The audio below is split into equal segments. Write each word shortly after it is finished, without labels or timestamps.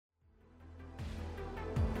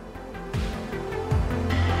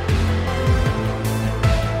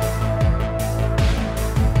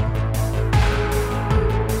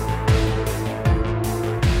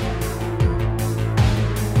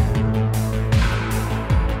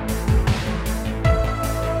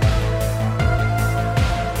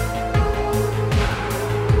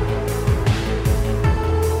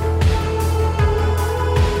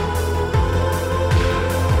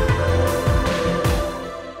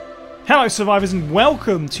Hello survivors and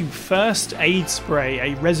welcome to First Aid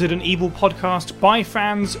Spray, a Resident Evil podcast by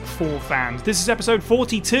fans for fans. This is episode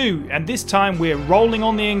 42 and this time we're rolling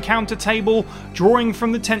on the encounter table, drawing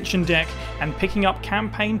from the tension deck and picking up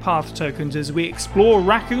campaign path tokens as we explore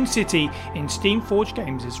Raccoon City in Steamforged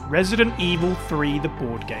Games' Resident Evil 3 the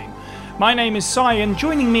board game. My name is Sai and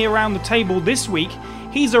joining me around the table this week,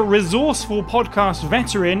 he's a resourceful podcast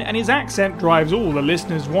veteran and his accent drives all the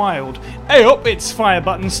listeners wild. Hey up, it's Fire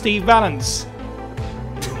Button Steve Valance.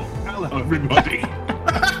 Hello everybody.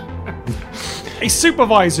 A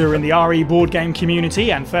supervisor in the RE board game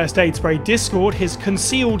community and First Aid Spray Discord, his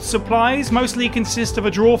concealed supplies mostly consist of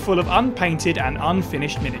a drawer full of unpainted and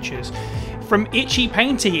unfinished miniatures. From Itchy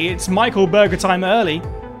Painty, it's Michael Burger Time Early.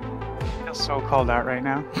 Feels so cold out right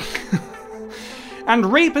now. And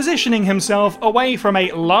repositioning himself away from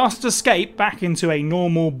a last escape back into a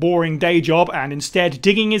normal, boring day job and instead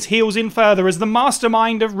digging his heels in further as the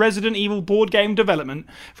mastermind of Resident Evil board game development.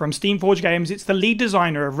 From Steamforged Games, it's the lead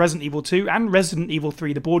designer of Resident Evil 2 and Resident Evil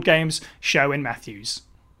 3 the board games, Sherwin Matthews.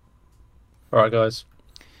 Alright guys.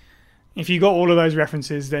 If you got all of those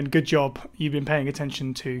references, then good job. You've been paying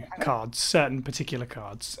attention to cards, certain particular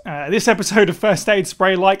cards. This episode of First Aid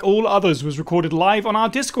Spray, like all others, was recorded live on our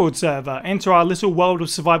Discord server. Enter our little world of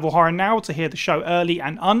survival horror now to hear the show early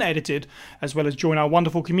and unedited, as well as join our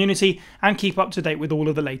wonderful community and keep up to date with all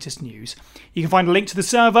of the latest news. You can find a link to the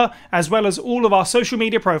server, as well as all of our social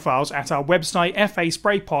media profiles at our website,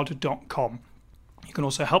 faspraypod.com. You can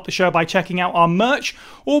also help the show by checking out our merch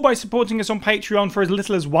or by supporting us on Patreon for as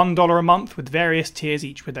little as $1 a month with various tiers,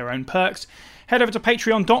 each with their own perks. Head over to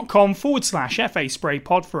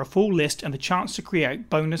patreon.com/FASprayPod for a full list and the chance to create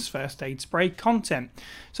bonus First Aid Spray content.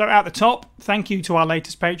 So at the top, thank you to our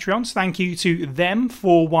latest Patreons. Thank you to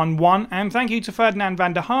them411 and thank you to Ferdinand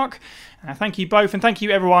van der Hark. Thank you both and thank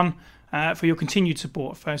you everyone for your continued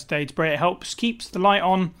support. First Aid Spray, it helps, keeps the light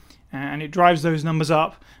on and it drives those numbers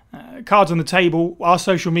up. Cards on the table, our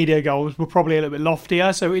social media goals were probably a little bit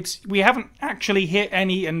loftier, so we haven't actually hit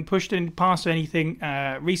any and pushed in past anything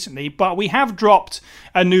recently, but we have dropped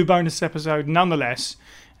a new bonus episode nonetheless,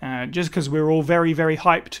 just because we're all very, very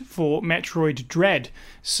hyped for Metroid Dread.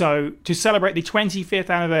 So to celebrate the 25th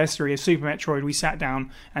anniversary of Super Metroid, we sat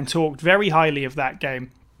down and talked very highly of that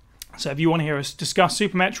game. So if you want to hear us discuss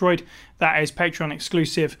Super Metroid, that is Patreon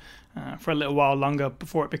exclusive for a little while longer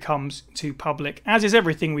before it becomes too public. As is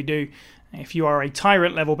everything we do, if you are a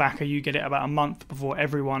Tyrant level backer, you get it about a month before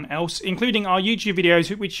everyone else, including our YouTube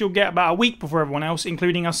videos, which you'll get about a week before everyone else,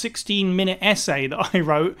 including our 16-minute essay that I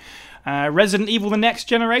wrote, Resident Evil The Next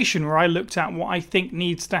Generation, where I looked at what I think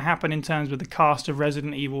needs to happen in terms of the cast of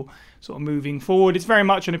Resident Evil sort of moving forward. It's very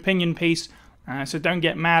much an opinion piece. So don't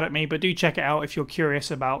get mad at me, but do check it out if you're curious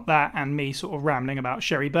about that and me sort of rambling about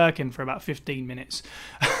Sherry Birkin for about 15 minutes.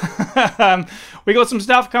 We got some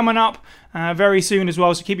stuff coming up very soon as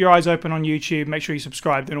well, so keep your eyes open on YouTube. Make sure you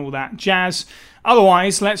subscribe and all that jazz.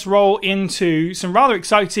 Otherwise, let's roll into some rather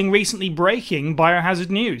exciting, recently breaking Biohazard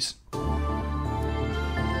news.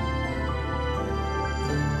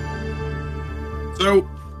 So,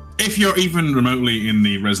 if you're even remotely in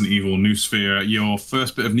the Resident Evil news sphere, your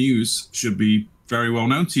first bit of news should be very well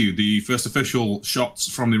known to you. The first official shots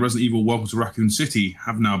from the Resident Evil Welcome to Raccoon City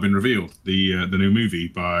have now been revealed. The new movie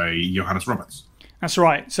by Johannes Roberts. That's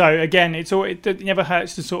right. So again, it never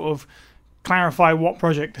hurts to sort of clarify what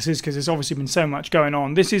project this is because there's obviously been so much going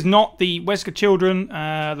on. This is not the Wesker Children,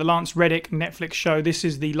 the Lance Reddick Netflix show. This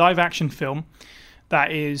is the live-action film that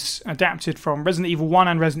is adapted from Resident Evil 1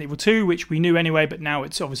 and Resident Evil 2, which we knew anyway, but now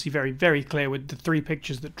it's obviously very, very clear with the 3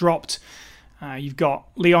 pictures that dropped. You've got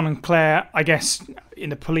Leon and Claire, I guess, in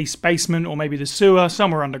the police basement or maybe the sewer,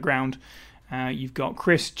 somewhere underground. You've got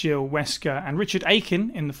Chris, Jill, Wesker, and Richard Aiken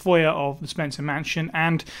in the foyer of the Spencer Mansion,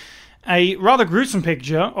 and a rather gruesome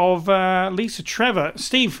picture of Lisa Trevor.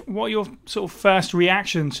 Steve, what are your sort of first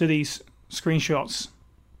reaction to these screenshots?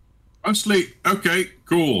 Honestly, okay,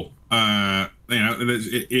 cool.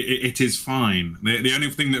 It is fine. The only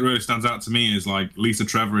thing that really stands out to me is like Lisa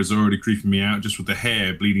Trevor is already creeping me out just with the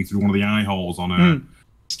hair bleeding through one of the eye holes on her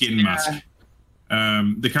skin mask.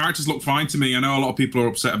 The characters look fine to me. I know a lot of people are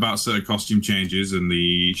upset about certain costume changes and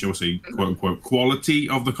the, shall we say, quote-unquote, quality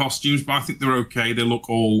of the costumes, but I think they're okay. They look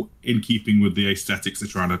all in keeping with the aesthetics they're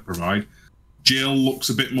trying to provide. Jill looks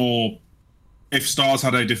a bit more, if Stars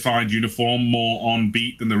had a defined uniform, more on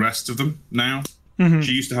beat than the rest of them now. Mm-hmm.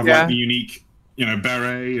 She used to have like the unique,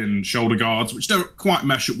 beret and shoulder guards, which don't quite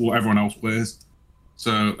mesh up with what everyone else wears.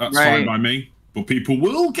 So that's fine by me. But people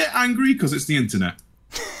will get angry because it's the internet.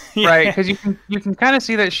 Right, because you can kind of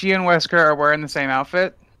see that she and Wesker are wearing the same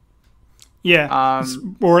outfit. Yeah,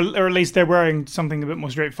 or at least they're wearing something a bit more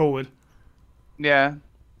straightforward. Yeah.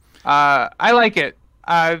 I like it.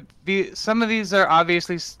 Some of these are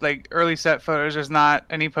obviously like early set photos. There's not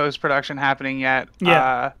any post production happening yet.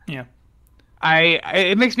 Yeah. Yeah.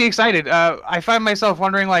 It makes me excited. I find myself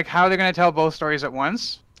wondering like how they're going to tell both stories at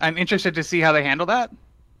once. I'm interested to see how they handle that.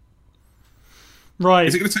 Right.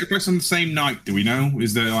 Is it going to take place on the same night? Do we know?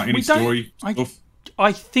 Is there like any story stuff?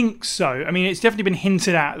 I think so. I mean, it's definitely been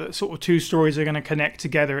hinted at that sort of two stories are going to connect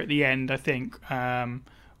together at the end, I think.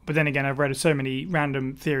 But then again, I've read so many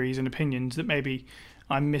random theories and opinions that maybe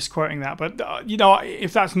I'm misquoting that. But,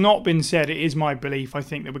 if that's not been said, it is my belief, I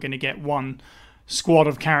think, that we're going to get one squad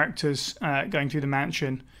of characters going through the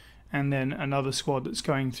mansion and then another squad that's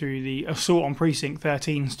going through the Assault on Precinct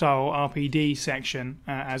 13 style RPD section,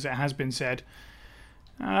 as it has been said.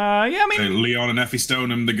 I mean, so Leon and Effie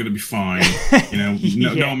Stoneham, they're going to be fine.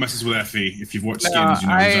 No one messes with Effie. If you've watched Skins, you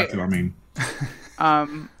know exactly what I mean.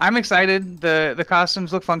 I'm excited. The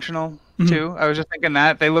costumes look functional too. I was just thinking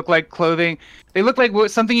that they look like clothing. They look like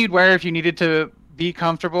something you'd wear if you needed to be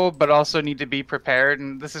comfortable, but also need to be prepared.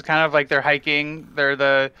 And this is kind of like they're hiking.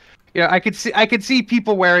 I could see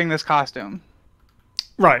people wearing this costume.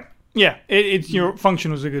 Right. Yeah. Your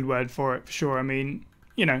functional is a good word for it, for sure. I mean,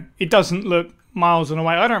 it doesn't look miles and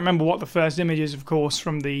away. I don't remember what the first images, of course,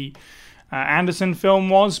 from the Anderson film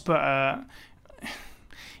was, but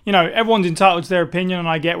everyone's entitled to their opinion, and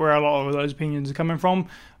I get where a lot of those opinions are coming from.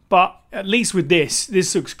 But at least with this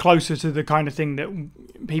looks closer to the kind of thing that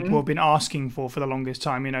people have been asking for the longest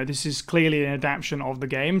time. This is clearly an adaptation of the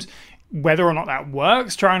games. Whether or not that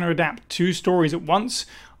works, trying to adapt two stories at once,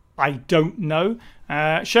 I don't know.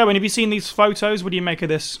 Sherwin, have you seen these photos? What do you make of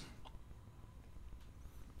this?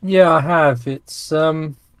 Yeah, I have. It's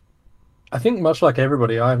I think much like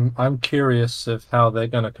everybody, I'm curious of how they're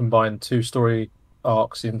going to combine two story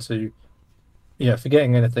arcs into,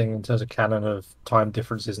 forgetting anything in terms of canon of time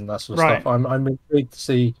differences and that sort of stuff. I'm intrigued to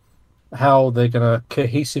see how they're going to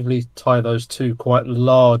cohesively tie those two quite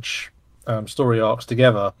large story arcs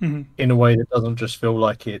together in a way that doesn't just feel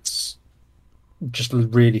like it's just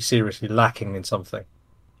really seriously lacking in something.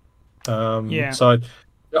 So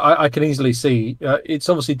I can easily see it's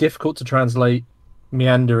obviously difficult to translate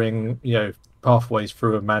meandering, pathways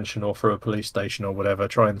through a mansion or through a police station or whatever.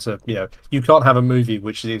 Trying to, you can't have a movie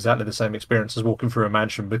which is exactly the same experience as walking through a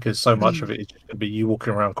mansion, because so much of it is just going to be you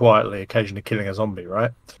walking around quietly, occasionally killing a zombie,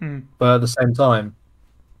 right? But at the same time,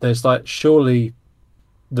 there's surely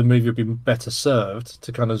the movie would be better served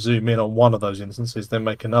to kind of zoom in on one of those instances, then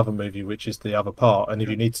make another movie which is the other part. And if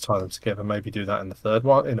you need to tie them together, maybe do that in the third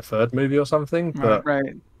one, in a third movie or something. But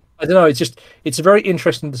right. I don't know. It's a very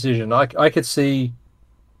interesting decision. I could see,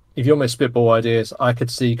 if you want me to spitball ideas, I could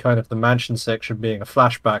see kind of the mansion section being a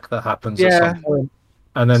flashback that happens at some point,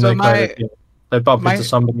 and then they bump into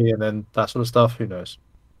somebody, and then that sort of stuff. Who knows?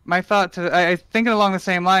 My thought I thinking along the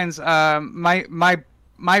same lines.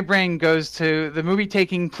 My brain goes to the movie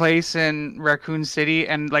taking place in Raccoon City,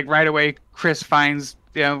 and right away, Claire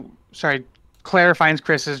finds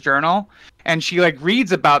Chris's journal, and she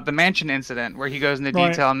reads about the mansion incident where he goes into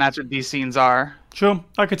detail, and that's what these scenes are. Sure,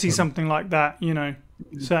 I could see something like that.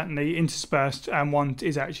 Certainly interspersed, and one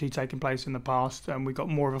is actually taking place in the past, and we got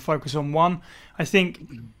more of a focus on one. I think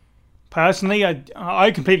personally,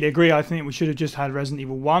 I completely agree. I think we should have just had Resident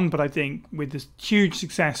Evil 1, but I think with this huge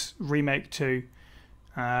success Remake 2.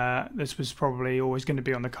 This was probably always going to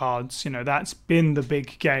be on the cards. That's been the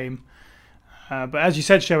big game. But as you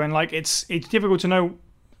said, Sherwin, it's difficult to know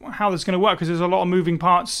how this is going to work, because there's a lot of moving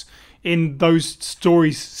parts in those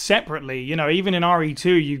stories separately. Even in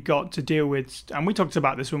RE2, you've got to deal with, and we talked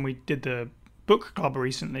about this when we did the book club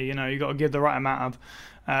recently. You've got to give the right amount of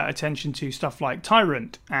attention to stuff like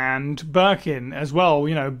Tyrant and Birkin as well.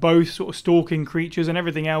 Both sort of stalking creatures and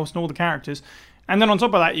everything else, and all the characters. And then on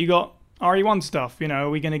top of that, you got RE1 stuff. Are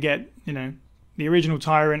we going to get, the original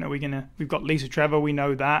Tyrant? We've got Lisa Trevor, we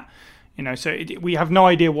know that. So we have no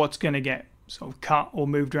idea what's going to get sort of cut or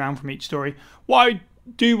moved around from each story. What I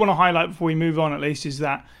do want to highlight before we move on, at least, is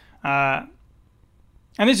that, and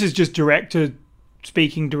this is just director,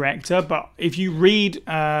 but if you read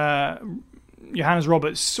Johannes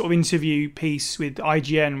Roberts' sort of interview piece with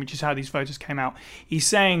IGN, which is how these photos came out, he's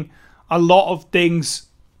saying a lot of things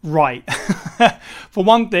right. For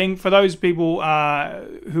one thing, for those people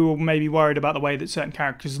who are maybe worried about the way that certain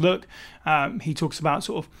characters look, he talks about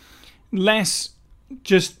sort of less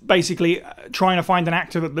just basically trying to find an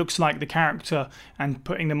actor that looks like the character and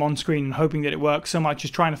putting them on screen and hoping that it works, so much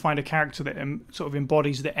as trying to find a character that sort of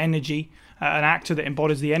embodies the energy, an actor that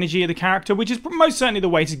embodies the energy of the character, which is most certainly the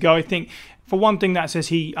way to go. I think, for one thing, that says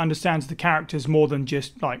he understands the characters more than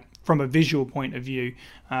just like from a visual point of view.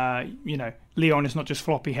 Leon is not just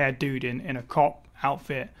floppy-haired dude in a cop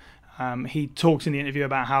outfit. He talks in the interview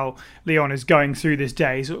about how Leon is going through this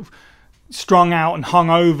day sort of strung out and hung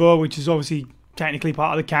over, which is obviously technically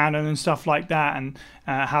part of the canon and stuff like that, and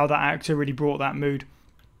how that actor really brought that mood.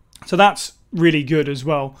 So that's really good as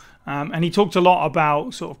well. And he talked a lot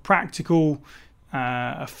about sort of practical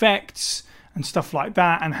effects and stuff like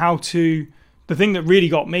that, and how to... The thing that really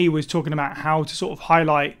got me was talking about how to sort of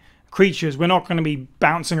highlight creatures. We're not going to be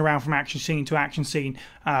bouncing around from action scene to action scene.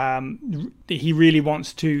 He really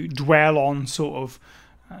wants to dwell on sort of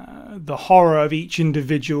the horror of each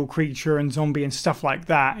individual creature and zombie and stuff like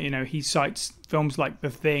that. He cites films like The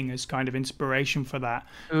Thing as kind of inspiration for that,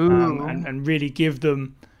 and really give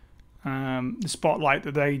them the spotlight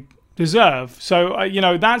that they deserve. So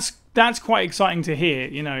that's quite exciting to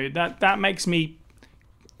hear. That makes me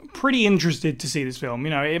pretty interested to see this film.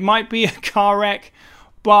 It might be a car wreck,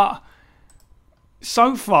 but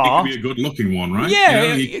so far it could be a good looking one, right?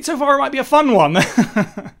 Yeah, so far it might be a fun one.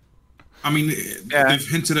 I mean, they've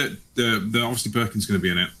hinted at the obviously Birkin's going to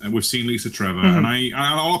be in it, and we've seen Lisa Trevor, and a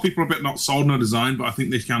lot of people are a bit not sold on her design, but I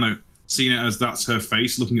think they've kind of seen it as that's her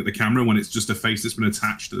face looking at the camera when it's just a face that's been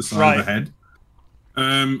attached to the side of the head.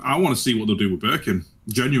 I want to see what they'll do with Birkin.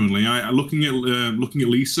 Genuinely, looking at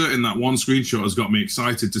Lisa in that one screenshot has got me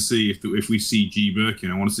excited to see if we see G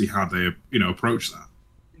Birkin. I want to see how they approach that.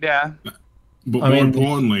 Yeah. But more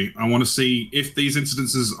importantly, I want to see if these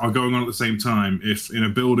incidences are going on at the same time. If in a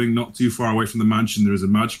building not too far away from the mansion there is a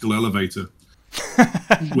magical elevator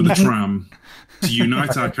with a tram to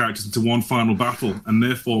unite our characters into one final battle, and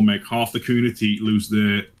therefore make half the community lose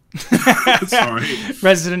their. Sorry.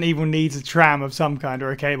 Resident Evil needs a tram of some kind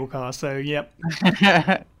or a cable car. So yep.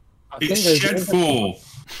 It's Shed 4.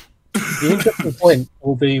 The interesting point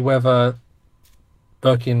will be whether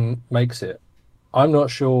Birkin makes it. I'm not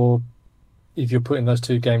sure if you're putting those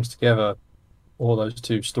two games together or those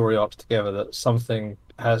two story arcs together that something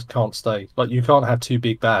can't stay. Like, you can't have two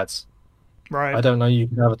big bads. Right. I don't know. You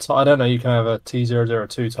can have a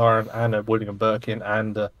T002 Tyrant and a William Birkin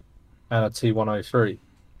and a T103.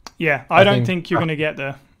 Yeah, I don't think you're going to get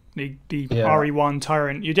the RE1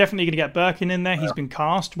 Tyrant. You're definitely going to get Birkin in there. He's been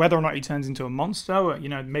cast. Whether or not he turns into a monster,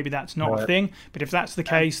 maybe that's not a thing. But if that's the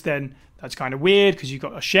case, then that's kind of weird because you've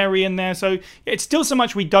got a Sherry in there. So it's still so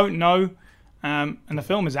much we don't know. And the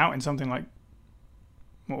film is out in something like,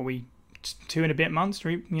 what are we, 2 and a bit months?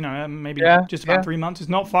 Maybe just about 3 months. It's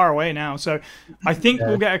not far away now. So I think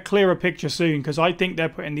we'll get a clearer picture soon, because I think they're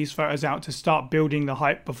putting these photos out to start building the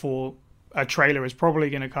hype before a trailer is probably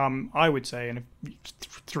going to come, I would say, in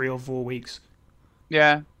 3 or 4 weeks.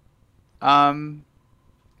 Yeah. I'm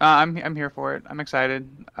here for it. I'm excited.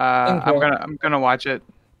 I'm gonna watch it.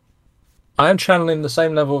 I am channeling the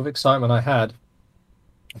same level of excitement I had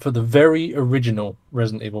for the very original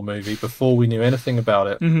Resident Evil movie before we knew anything about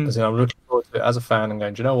it. As in, I'm looking forward to it as a fan and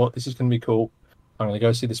going, do you know what? This is going to be cool. I'm going to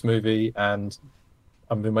go see this movie, and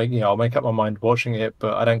I'll make up my mind watching it,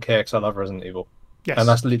 but I don't care because I love Resident Evil. Yes. And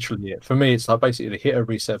that's literally it. For me, it's like basically hit a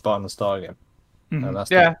reset button and start again. And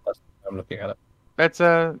that's how I'm looking at it. That's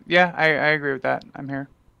I agree with that. I'm here.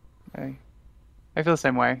 I feel the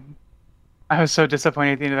same way. I was so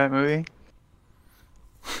disappointed at the end of that movie.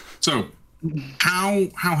 So,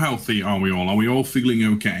 how healthy are we all? Are we all feeling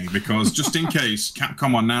okay? Because just in case,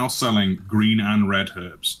 Capcom are now selling green and red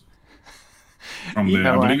herbs. From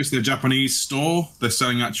I believe it's their Japanese store. They're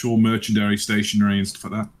selling actual merchandise, stationery, and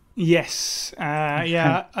stuff like that. Yes.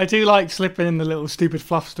 I do like slipping in the little stupid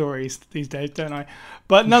fluff stories these days, don't I?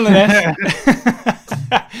 But nonetheless,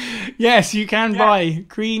 yes, you can buy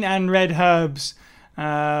green and red herbs.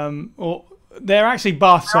 Or they're actually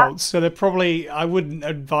bath salts, so they're probably, I wouldn't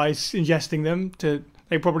advise ingesting them.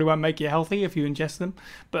 They probably won't make you healthy if you ingest them.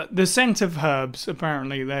 But the scent of herbs,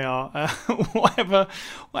 apparently they are. Whatever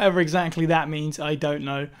exactly that means, I don't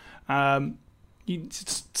know.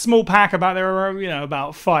 Small pack, about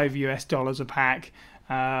 $5 a pack,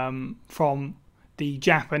 from the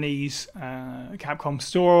Japanese Capcom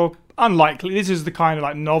store. Unlikely. This is the kind of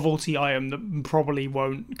like novelty item that probably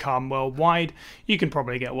won't come worldwide. You can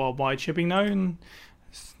probably get worldwide shipping though, and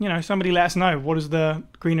somebody let us know, what does the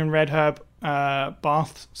green and red herb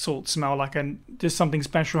bath salt smell like, and does something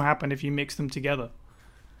special happen if you mix them together?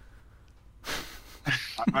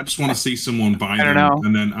 I just want to see someone buy them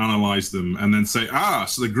and then analyze them and then say,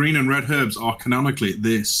 so the green and red herbs are canonically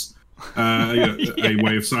this. a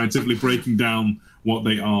way of scientifically breaking down what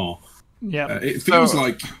they are. Yeah, it feels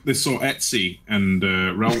like they saw Etsy and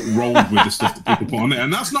rolled with the stuff that people put on it,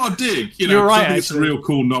 and that's not a dig. You know, You're right, I think it's a real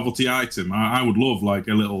cool novelty item. I would love like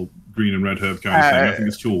a little green and red herb kind of thing. I think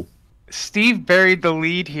it's cool. Steve buried the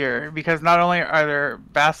lead here because not only are there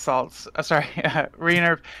bath salts,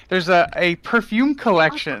 Renerve, there's a perfume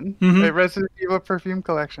collection, a Resident Evil perfume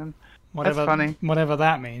collection. That's funny. Whatever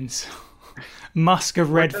that means. Musk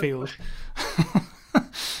of Redfield.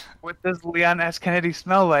 What does Leon S. Kennedy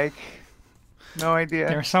smell like? No idea.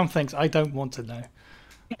 There are some things I don't want to know.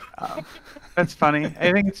 That's funny.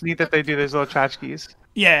 I think it's neat that they do those little tchotchkes.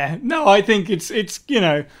 Yeah, no, I think it's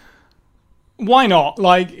why not?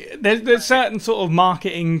 Like, there's certain sort of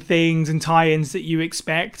marketing things and tie-ins that you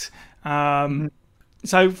expect.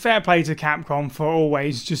 So fair play to Capcom for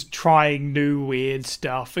always just trying new weird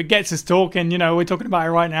stuff. It gets us talking. We're talking about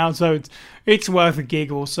it right now, so it's worth a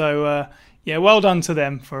giggle. So yeah, well done to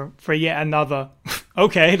them for yet another.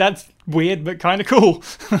 Okay, that's weird, but kind of cool.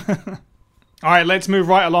 All right, let's move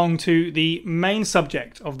right along to the main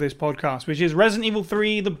subject of this podcast, which is Resident Evil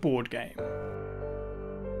 3, the board game.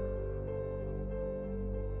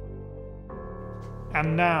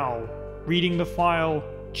 And now, reading the file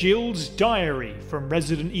Jill's Diary from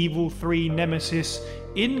Resident Evil 3 Nemesis,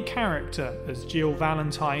 in character as Jill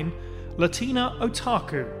Valentine, Latina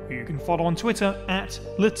Otaku, who you can follow on Twitter at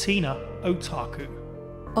Latina Otaku.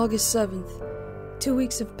 August 7th. 2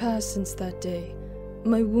 weeks have passed since that day.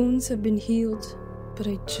 My wounds have been healed, but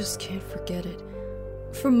I just can't forget it.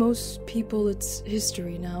 For most people, it's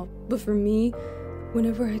history now, but for me,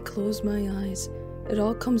 whenever I close my eyes, it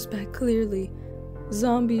all comes back clearly.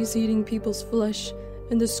 Zombies eating people's flesh,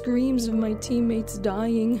 and the screams of my teammates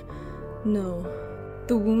dying. No,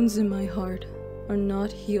 the wounds in my heart are not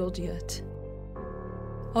healed yet.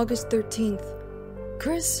 August 13th.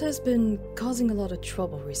 Chris has been causing a lot of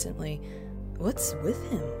trouble recently. What's with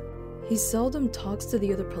him? He seldom talks to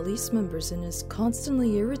the other police members and is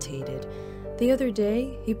constantly irritated. The other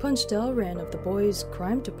day, he punched Elran of the boys'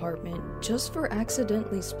 crime department just for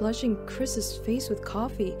accidentally splashing Chris's face with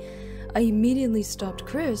coffee. I immediately stopped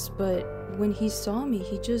Chris, but when he saw me,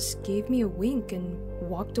 he just gave me a wink and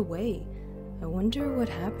walked away. I wonder what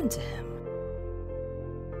happened to him.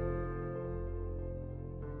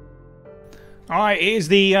 All right, it is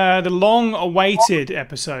the long-awaited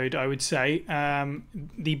episode, I would say.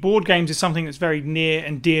 The board games is something that's very near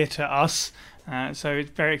and dear to us, so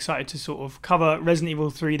it's very excited to sort of cover Resident Evil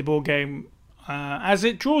 3, the board game, as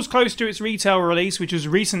it draws close to its retail release, which was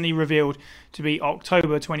recently revealed to be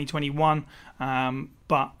October 2021.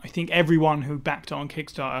 But I think everyone who backed it on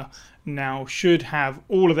Kickstarter now should have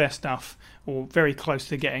all of their stuff, or very close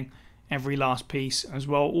to getting every last piece as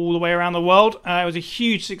well, all the way around the world. It was a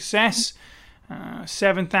huge success.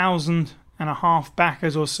 7,500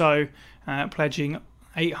 backers or so, pledging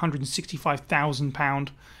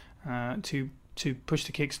 £865,000 to push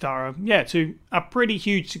the Kickstarter. Yeah, to a pretty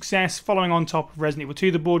huge success, following on top of Resident Evil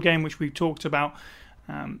 2, the board game, which we've talked about.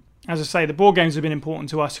 As I say, the board games have been important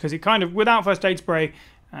to us because it kind of, without First Aid Spray,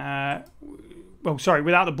 without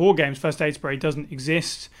the board games, First Aid Spray doesn't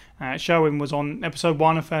exist. Sherwin was on episode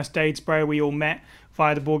 1 of First Aid Spray. We all met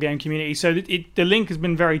via the board game community. So the link has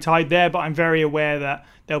been very tied there, but I'm very aware that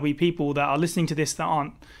there'll be people that are listening to this that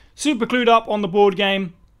aren't super clued up on the board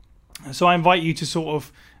game. So I invite you to sort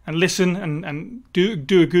of and listen and do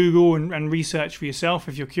a Google and research for yourself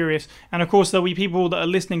if you're curious. And of course, there'll be people that are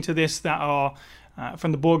listening to this that are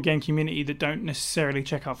from the board game community that don't necessarily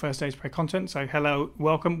check out First Aid Spray content. So hello,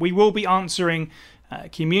 welcome. We will be answering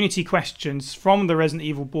community questions from the Resident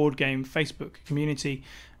Evil board game Facebook community.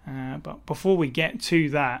 But before we get to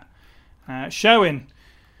that, Sherwin,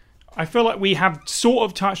 I feel like we have sort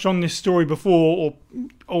of touched on this story before,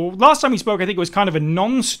 or last time we spoke, I think it was kind of a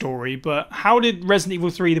non-story, but how did Resident Evil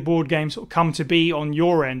 3, the board game, sort of come to be on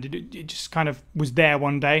your end? It just kind of was there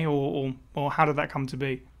one day, or how did that come to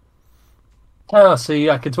be? See,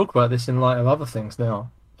 I can talk about this in light of other things now.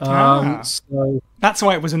 So that's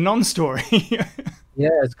why it was a non-story. Yeah,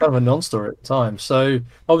 it's kind of a non-story at the time. So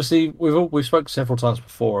obviously we've spoken several times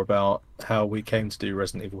before about how we came to do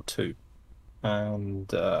Resident Evil 2,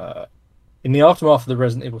 and in the aftermath of the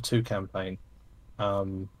Resident Evil 2 campaign,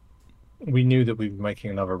 we knew that we were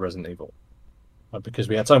making another Resident Evil because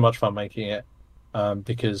we had so much fun making it.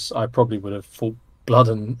 Because I probably would have fought tooth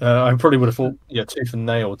and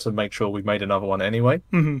nail to make sure we made another one anyway.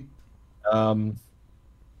 Mm-hmm.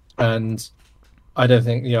 And I don't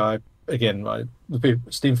think,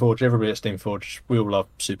 Steamforge, everybody at Steamforge, we all love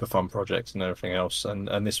super fun projects and everything else.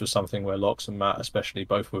 And this was something where Lox and Matt especially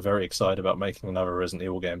both were very excited about making another Resident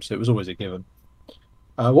Evil game. So it was always a given.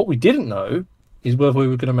 What we didn't know is whether we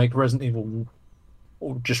were going to make Resident Evil,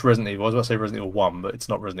 or just Resident Evil. I was about to say Resident Evil 1, but it's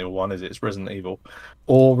not Resident Evil 1, is it? It's Resident Evil.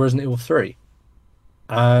 Or Resident Evil 3.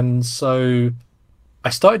 And so I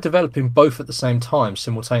started developing both at the same time,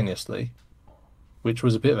 simultaneously, which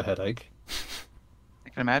was a bit of a headache. I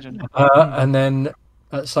can imagine. And then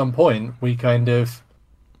at some point, we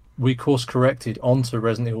course corrected onto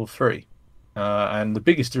Resident Evil 3. And the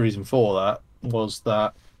biggest reason for that was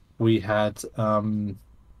that we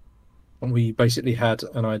basically had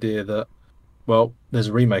an idea that, well, there's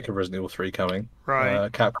a remake of Resident Evil 3 coming.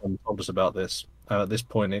 Right. Capcom told us about this. At this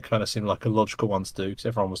point, it kind of seemed like a logical one to do because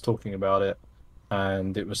everyone was talking about it.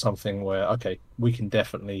 And it was something where, okay, we can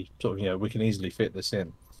definitely we can easily fit this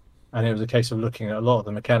in. And it was a case of looking at a lot of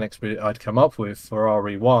the mechanics I'd come up with for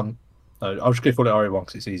RE1. I'll just call it RE1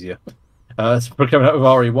 because it's easier. So we're coming up with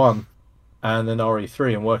RE1 and then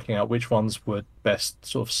RE3 and working out which ones would best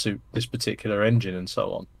sort of suit this particular engine and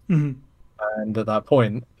so on. Mm-hmm. And at that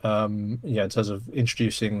point, in terms of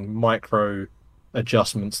introducing micro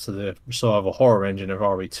adjustments to the survival horror engine of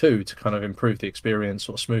RE2 to kind of improve the experience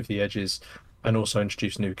or smooth the edges and also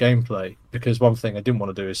introduce new gameplay. Because one thing I didn't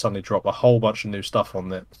want to do is suddenly drop a whole bunch of new stuff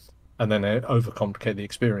on it and then overcomplicate the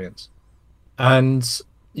experience. And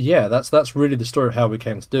yeah, that's really the story of how we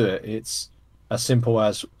came to do it. It's as simple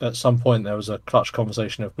as at some point there was a clutch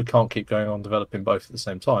conversation of we can't keep going on developing both at the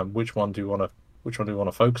same time. Which one do we want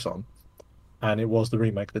to focus on? And it was the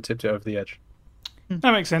remake that tipped it over the edge.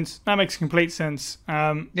 That makes sense. That makes complete sense.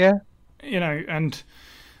 Yeah. And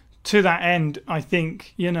to that end, I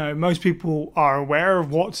think, most people are aware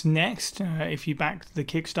of what's next. If you backed the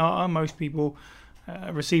Kickstarter, most people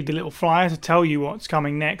received a little flyer to tell you what's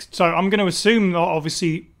coming next. So I'm going to assume that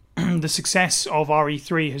obviously the success of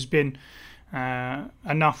RE3 has been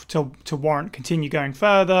enough to warrant continue going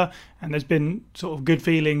further, and there's been sort of good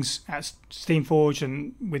feelings at Steamforge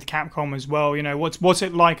and with Capcom as well. What's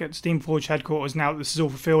it like at Steamforge headquarters now that this is all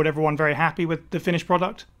fulfilled? Everyone very happy with the finished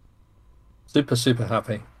product? Super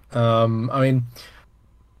happy. I mean,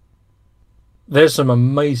 there's some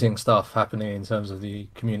amazing stuff happening in terms of the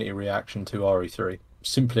community reaction to RE3.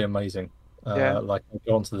 Simply amazing. Like I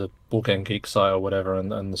go onto the Board Game Geek site or whatever,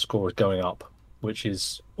 and the score is going up, which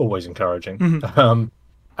is always encouraging. Mm-hmm.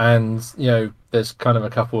 And there's kind of a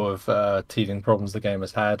couple of teething problems the game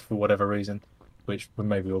has had for whatever reason, which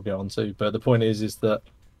maybe we'll get onto. But the point is that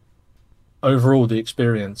overall the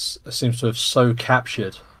experience seems to have so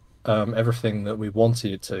captured everything that we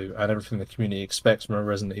wanted it to, and everything the community expects from a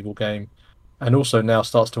Resident Evil game, and also now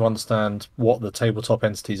starts to understand what the tabletop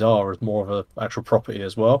entities are as more of an actual property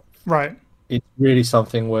as well. Right. It's really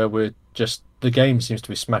something where the game seems to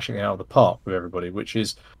be smashing it out of the park with everybody, which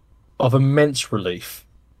is of immense relief.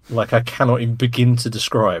 Like I cannot even begin to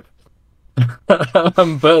describe. But at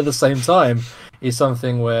the same time, it's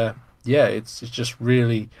something where, it's just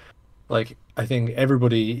really, like, I think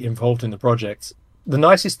everybody involved in the project. The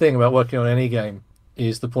nicest thing about working on any game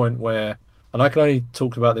is the point where, and I can only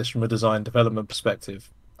talk about this from a design development perspective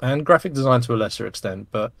and graphic design to a lesser extent,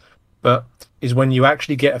 but is when you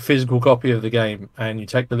actually get a physical copy of the game and you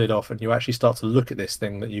take the lid off and you actually start to look at this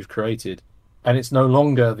thing that you've created, and it's no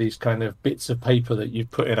longer these kind of bits of paper that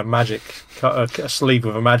you've put in a sleeve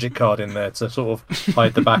with a magic card in there to sort of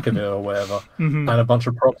hide the back of it or whatever, Mm-hmm. and a bunch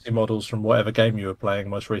of proxy models from whatever game you were playing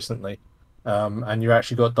most recently. And you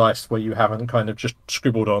actually got dice where you haven't kind of just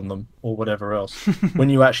scribbled on them or whatever else. When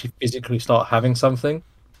you actually physically start having something,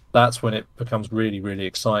 that's when it becomes really, really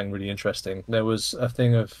exciting, really interesting. There was a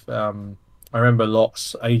thing of, I remember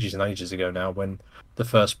lots, ages and ages ago now, when the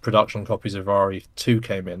first production copies of RE2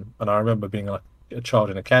 came in, and I remember being like a child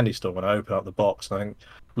in a candy store when I opened up the box, and I think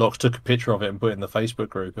Lox took a picture of it and put it in the Facebook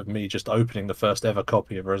group of me just opening the first ever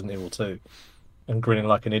copy of Resident Evil 2 and grinning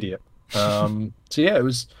like an idiot. So yeah,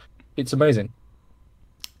 it's amazing.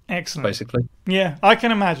 Excellent. Basically. Yeah, I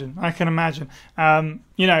can imagine.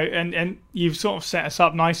 And you've sort of set us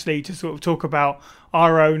up nicely to sort of talk about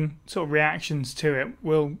our own sort of reactions to it.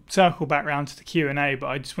 We'll circle back around to the Q&A, but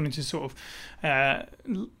I just wanted to sort of,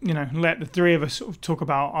 let the three of us sort of talk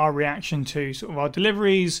about our reaction to sort of our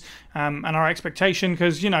deliveries and our expectation,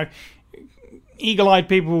 because, eagle-eyed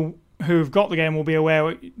people who've got the game will be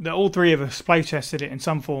aware that all three of us play tested it in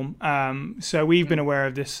some form. So we've been aware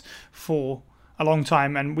of this for a long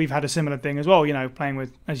time, and we've had a similar thing as well, playing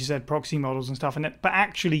with, as you said, proxy models and stuff, but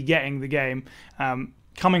actually getting the game,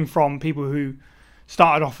 coming from people who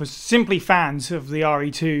started off as simply fans of the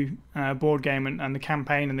RE2 board game and the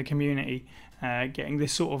campaign and the community, getting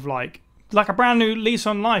this sort of like a brand new lease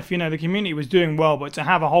on life. The community was doing well, but to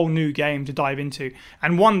have a whole new game to dive into,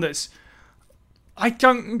 and one that's I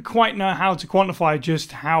don't quite know how to quantify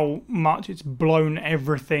just how much it's blown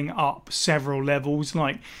everything up several levels.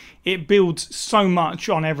 Like, it builds so much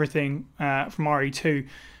on everything from RE2.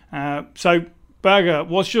 So, Berger,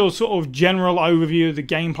 what's your sort of general overview of the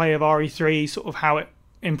gameplay of RE3, sort of how it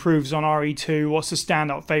improves on RE2? What's the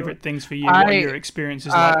standout favorite things for you? What are your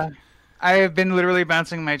experiences like? I have been literally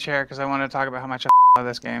bouncing my chair because I want to talk about how much I love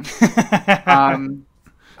this game.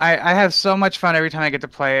 I have so much fun every time I get to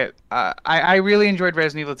play it. I really enjoyed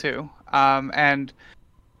Resident Evil 2, and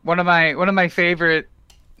one of my favorite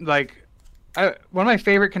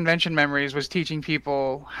convention memories was teaching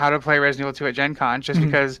people how to play Resident Evil 2 at Gen Con, just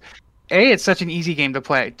because A, it's such an easy game to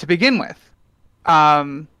play to begin with,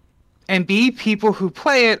 and B, people who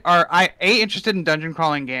play it are interested in dungeon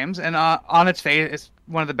crawling games, and on its face, it's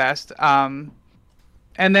one of the best. And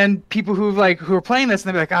then people who are playing this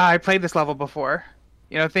and they're like, I played this level before.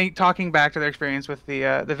 You know, talking back to their experience with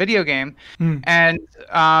the video game, and we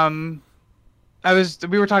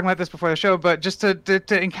were talking about this before the show, but just to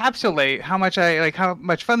encapsulate how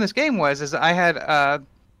much fun this game was, is I had a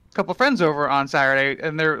couple friends over on Saturday,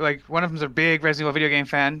 and they're like, one of them's a big Resident Evil video game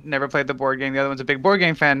fan, never played the board game. The other one's a big board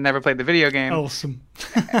game fan, never played the video game. Awesome.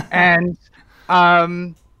 And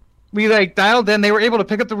we dialed in. They were able to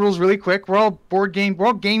pick up the rules really quick. We're all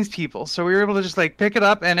games people, so we were able to just pick it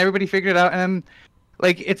up, and everybody figured it out. And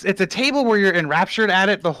it's a table where you're enraptured at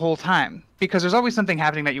it the whole time, because there's always something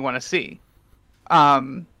happening that you want to see.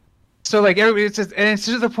 So everybody, it's just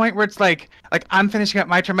to the point where it's like I'm finishing up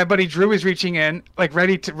my turn, my buddy Drew is reaching in,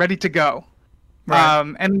 ready to go.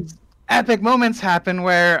 Right. And epic moments happen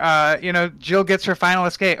where Jill gets her final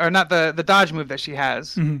escape, or not the dodge move that she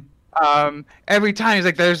has. Every time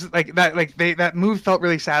he's that move felt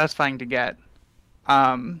really satisfying to get.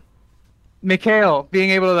 Mikhail being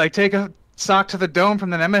able to take a sock to the dome from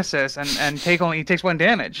the Nemesis and he takes 1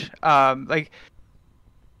 damage.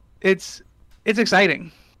 It's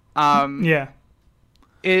exciting. Yeah.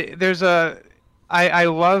 I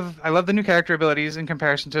love the new character abilities in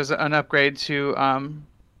comparison to an upgrade to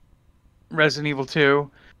Resident Evil 2.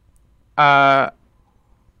 I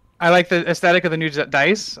like the aesthetic of the new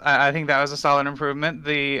dice. I think that was a solid improvement.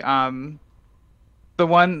 One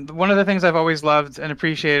of the things I've always loved and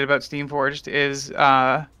appreciated about Steamforged is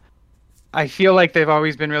I feel like they've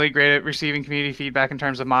always been really great at receiving community feedback in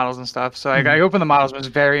terms of models and stuff. So I opened the models and was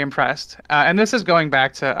very impressed. And this is going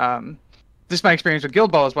back to just my experience with Guild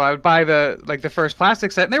Ball as well. I would buy the first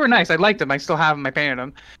plastic set, and they were nice. I liked them. I still have them. I painted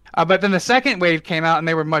them. But then the second wave came out, and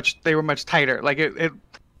they were much tighter.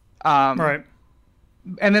 Right.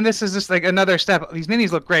 And then this is just another step. These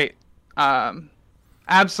minis look great.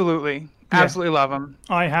 Absolutely love them.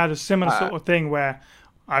 I had a similar sort of thing where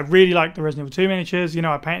I really liked the Resident Evil 2 miniatures.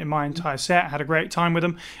 I painted my entire set, had a great time with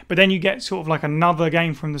them. But then you get sort of another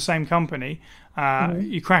game from the same company.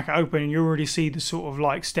 You crack it open and you already see the sort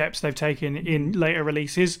of steps they've taken in later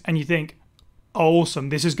releases, and you think, oh, awesome,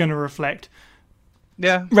 this is going to reflect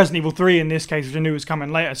Resident Evil 3 in this case, which I knew was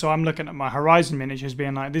coming later. So I'm looking at my Horizon miniatures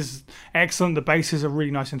being this is excellent. The bases are really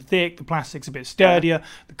nice and thick. The plastic's a bit sturdier.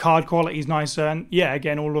 The card quality is nicer. And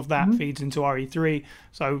again, all of that feeds into RE3.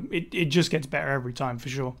 So it just gets better every time for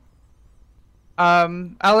sure.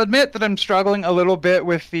 I'll admit that I'm struggling a little bit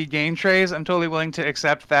with the game trays. I'm totally willing to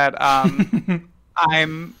accept that I'm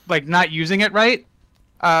not using it right.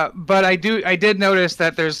 But I did notice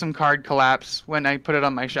that there's some card collapse when I put it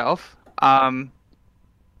on my shelf.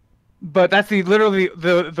 But that's literally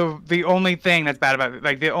the only thing that's bad about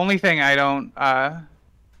it. The only thing I don't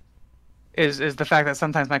is the fact that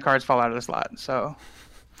sometimes my cards fall out of the slot. So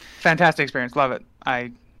fantastic experience, love it.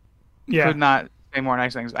 I could not say more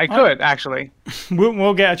nice things. I could actually.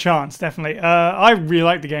 We'll get a chance, definitely. I really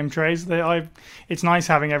like the game trays. It's nice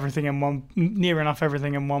having everything in near enough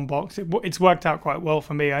everything in one box. It's worked out quite well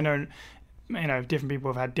for me. I know, different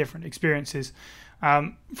people have had different experiences.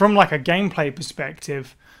 From a gameplay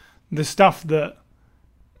perspective, the stuff that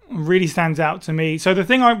really stands out to me. So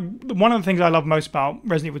one of the things I love most about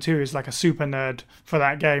Resident Evil 2 is a super nerd for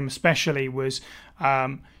that game, especially was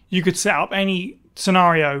you could set up any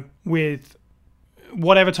scenario with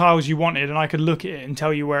whatever tiles you wanted, and I could look at it and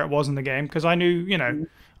tell you where it was in the game, because I knew,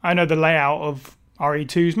 I know the layout of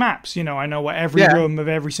RE2's maps. I know what every room of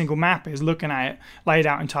every single map is, looking at it laid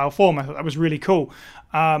out in tile form. I thought that was really cool.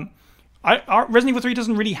 Resident Evil 3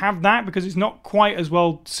 doesn't really have that because it's not quite as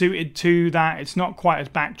well suited to that. It's not quite as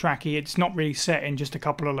backtracky. It's not really set in just a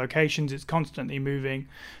couple of locations. It's constantly moving.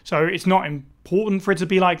 So it's not important for it to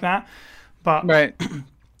be like that. But right.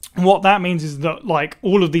 what that means is that like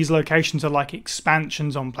all of these locations are like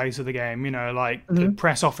expansions on place of the game. You know, like the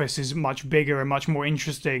press office is much bigger and much more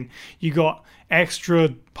interesting. You got extra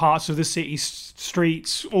parts of the city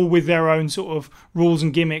streets, all with their own sort of rules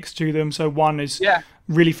and gimmicks to them. So one is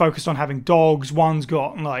really focused on having dogs. One's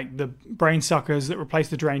got like the brain suckers that replace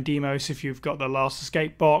the drained Demos if you've got the last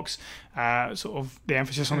escape box. Sort of the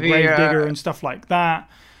emphasis on the grave digger and stuff like that.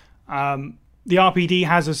 The RPD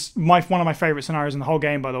has one of my favorite scenarios in the whole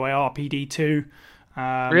game, by the way, RPD 2.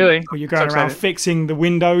 Really? Where you're going around fixing the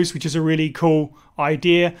windows, which is a really cool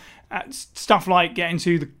idea. Stuff like getting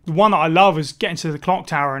to the one that I love is getting to the clock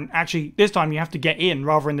tower, and actually this time you have to get in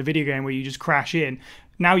rather than the video game where you just crash in.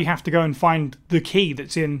 Now you have to go and find the key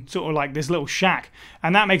that's in sort of like this little shack,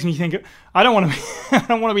 and that makes me think I don't want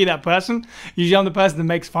to be that person. Usually I'm the person that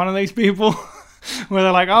makes fun of these people. Where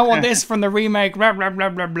they're like, I want this from the remake, blah, blah, blah,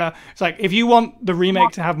 blah, blah. It's like, if you want the remake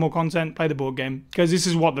to have more content, play the board game. Because this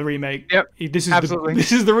is what the remake... Yep, this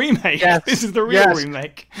is the remake. Yes. This is the real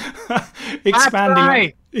remake.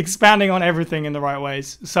 Expanding on everything in the right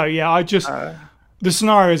ways. So, yeah, the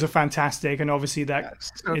scenarios are fantastic, and obviously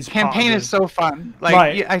that is campaign is so fun.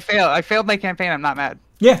 Like, I failed my campaign, I'm not mad.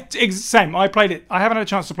 Yeah, same. I played it. I haven't had a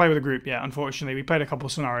chance to play with a group yet, unfortunately. We played a couple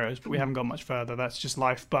of scenarios, but we haven't gone much further. That's just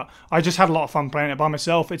life. But I just had a lot of fun playing it by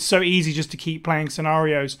myself. It's so easy just to keep playing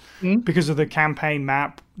scenarios because of the campaign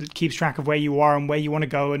map that keeps track of where you are and where you want to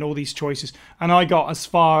go and all these choices. And I got as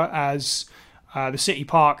far as the city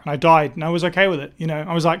park, and I died, and I was okay with it. You know,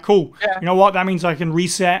 I was like, cool. Yeah. You know what? That means I can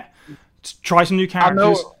reset, try some new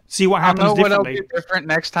characters, see what happens differently. What'll be different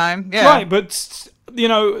next time. Yeah. Right, but... You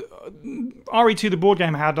know, RE2, the board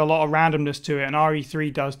game, had a lot of randomness to it, and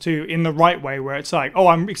RE3 does too, in the right way, where it's like, oh,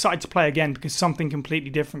 I'm excited to play again because something completely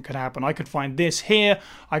different could happen. I could find this here.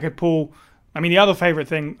 I could pull... I mean, the other favorite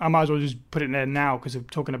thing, I might as well just put it in there now because I'm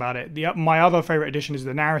talking about it. My other favorite addition is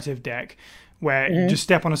the narrative deck, where you just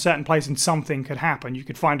step on a certain place and something could happen. You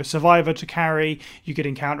could find a survivor to carry, you could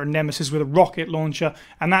encounter a nemesis with a rocket launcher,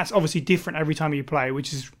 and that's obviously different every time you play,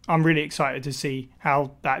 which is, I'm really excited to see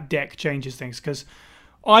how that deck changes things, because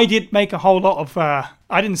I did make a whole lot of,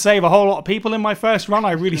 I didn't save a whole lot of people in my first run.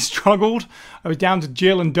 I really struggled. I was down to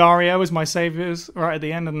Jill and Dario as my saviors right at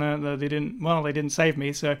the end, and they didn't save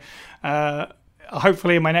me, so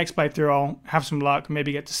hopefully in my next playthrough I'll have some luck,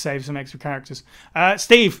 maybe get to save some extra characters.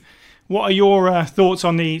 Steve, what are your thoughts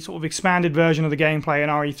on the sort of expanded version of the gameplay in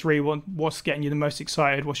RE3? What's getting you the most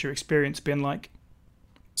excited? What's your experience been like?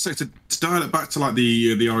 So to dial it back to like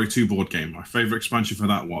the RE2 board game, my favorite expansion for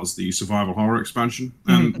that was the survival horror expansion,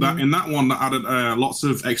 and in that one that added lots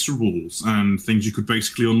of extra rules and things you could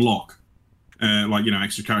basically unlock, like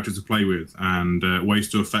extra characters to play with and ways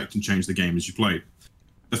to affect and change the game as you play.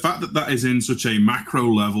 The fact that that is in such a macro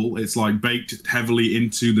level, it's like baked heavily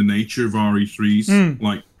into the nature of RE3's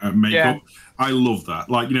makeup. I love that.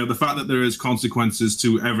 Like, the fact that there is consequences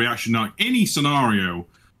to every action. Like any scenario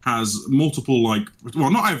has multiple,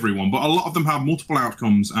 not everyone, but a lot of them have multiple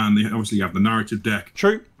outcomes, and they obviously have the narrative deck.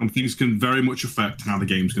 True. And things can very much affect how the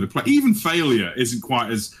game's going to play. Even failure isn't quite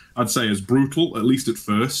as, I'd say, as brutal, at least at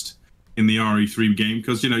first, in the RE3 game,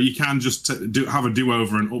 because you can just have a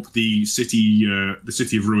do-over and up the City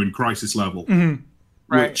of Ruin crisis level,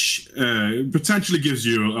 which potentially gives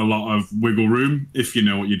you a lot of wiggle room if you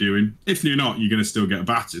know what you're doing. If you're not, you're going to still get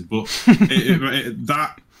battered. But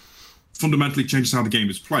that fundamentally changes how the game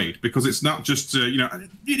is played, because it's not just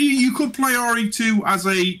you could play RE2 as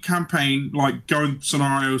a campaign, like going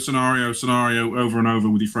scenario over and over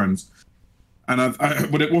with your friends. And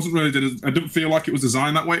but it wasn't really. I didn't feel like it was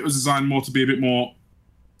designed that way. It was designed more to be a bit more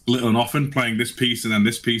little and often, playing this piece and then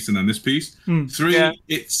this piece and then this piece. 3,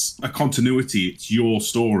 it's a continuity. It's your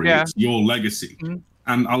story. It's your legacy,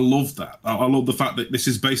 and I love that. I love the fact that this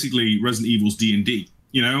is basically Resident Evil's D&D.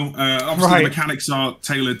 Obviously the mechanics are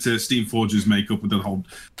tailored to Steamforge's makeup with the whole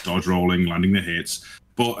dodge rolling, landing the hits,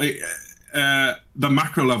 but the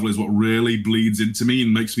macro level is what really bleeds into me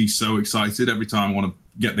and makes me so excited every time I want to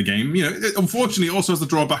get the game. Unfortunately, it also has the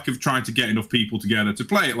drawback of trying to get enough people together to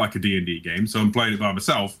play it like a D&D game, so I'm playing it by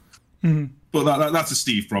myself. But that's a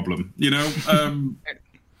Steve problem.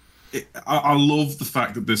 I love the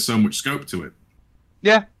fact that there's so much scope to it.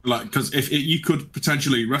 Yeah. Because if you could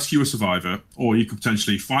potentially rescue a survivor, or you could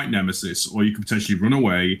potentially fight Nemesis, or you could potentially run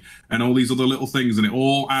away, and all these other little things, and it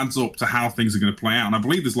all adds up to how things are going to play out. And I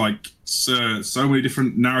believe there's so many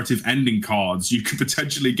different narrative ending cards you could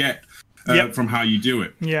potentially get from how you do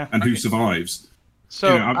it, and who survives. So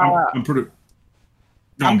I'm pretty.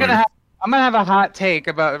 I'm gonna have a hot take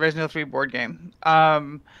about the Resident Evil 3 board game.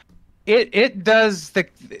 It does the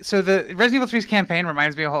Resident Evil 3's campaign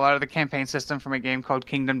reminds me a whole lot of the campaign system from a game called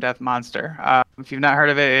Kingdom Death Monster. If you've not heard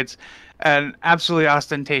of it, it's an absolutely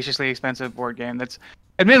ostentatiously expensive board game that's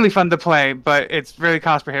admittedly fun to play, but it's really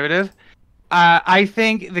cost prohibitive. I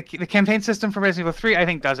think the campaign system from Resident Evil 3 I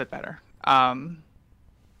think does it better.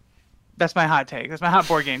 That's my hot take. That's my hot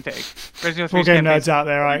board game take. Resident Evil 3's game nerds out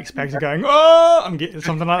there, I expect, are going, oh, I'm getting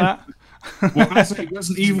something like that. Well, as a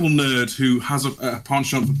Resident Evil nerd who has a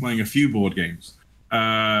penchant for playing a few board games,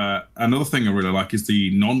 another thing I really like is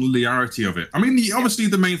the non-linearity of it. I mean, obviously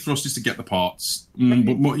the main thrust is to get the parts, but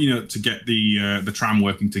more, to get the tram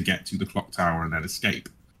working to get to the clock tower and then escape.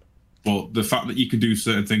 But the fact that you can do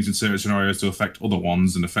certain things in certain scenarios to affect other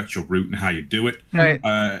ones and affect your route and how you do it,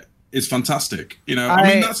 right. Is fantastic. I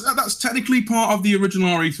mean, that's technically part of the original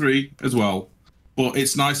RE3 as well. But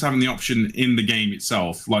it's nice having the option in the game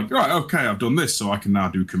itself. Like, right, okay, I've done this, so I can now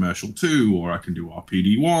do Commercial 2, or I can do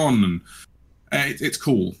RPD 1, and it's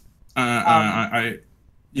cool. I'm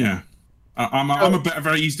a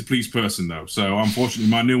very easy to please person, though. So unfortunately,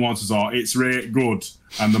 my nuances are it's really good,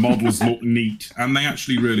 and the models look neat, and they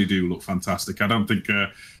actually really do look fantastic. I don't think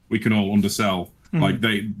we can all undersell. Like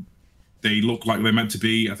they look like they're meant to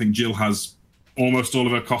be. I think Jill has almost all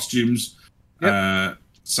of her costumes. Yep.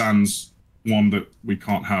 Sans one that we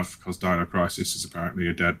can't have because Dino Crisis is apparently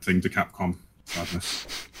a dead thing to Capcom. Sadness.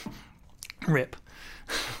 Rip.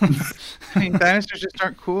 I mean, dinosaurs just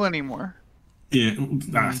aren't cool anymore. Yeah.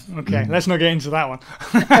 Okay, let's not get into that one.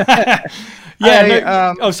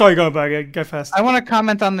 Sorry, go Berger. Go first. I want to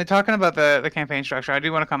comment on talking about the campaign structure. I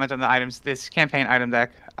do want to comment on the items, this campaign item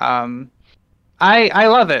deck. I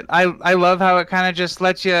love it. I love how it kind of just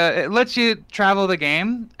lets you travel the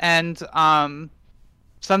game, and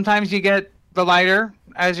sometimes you get the lighter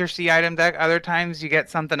as your C item deck. Other times you get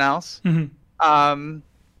something else.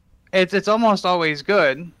 It's almost always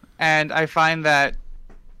good, and I find that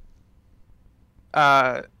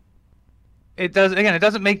it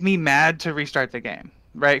doesn't make me mad to restart the game,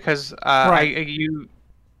 right? Because I'm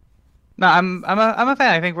a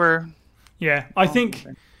fan. I think we're I think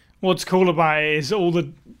what's cool about it is all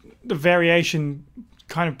the variation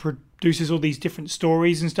kind of produces all these different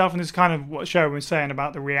stories and stuff, and it's kind of what Sharon was saying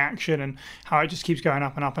about the reaction and how it just keeps going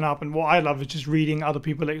up and up and up. And what I love is just reading other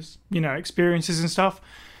people's experiences and stuff.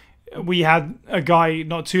 We had a guy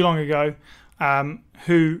not too long ago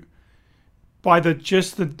who, by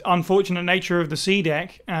the unfortunate nature of the C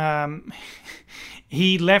deck,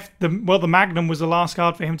 he left the Magnum was the last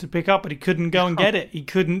card for him to pick up, but he couldn't go and get it. He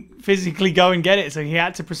couldn't physically go and get it, so he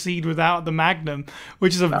had to proceed without the Magnum,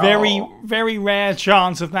 which is a very, very rare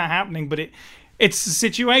chance of that happening. But it's a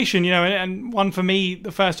situation, and one for me,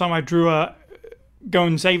 the first time I drew a go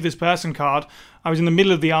and save this person card, I was in the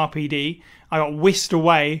middle of the RPD. I got whisked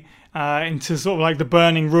away into sort of like the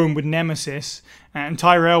burning room with Nemesis, and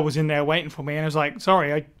Tyrell was in there waiting for me, and I was like,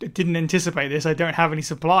 sorry, I didn't anticipate this. I don't have any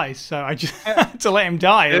supplies, so I just had to let him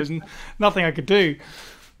die. There was nothing I could do.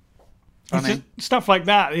 It's just stuff like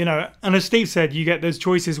that, and as Steve said, you get those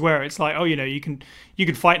choices where it's like, you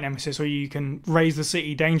can fight Nemesis, or you can raise the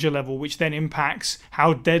city danger level, which then impacts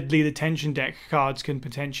how deadly the tension deck cards can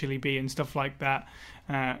potentially be and stuff like that.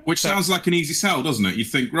 Which sounds like an easy sell, doesn't it? You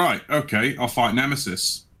think, right, okay, I'll fight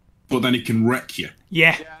Nemesis, but then he can wreck you.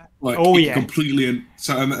 Yeah. Like, completely.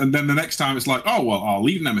 And then the next time it's like, oh, well, I'll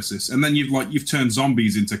leave Nemesis. And then you've turned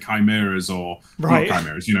zombies into chimeras or not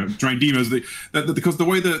chimeras, drain demons. Because the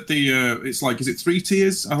way that it's like, is it 3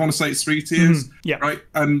 tiers? I want to say it's 3 tiers. Yeah. Right.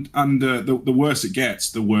 And the worse it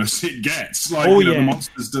gets, the worse it gets. Like, the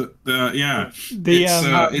monsters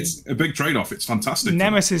it's a big trade-off. It's fantastic.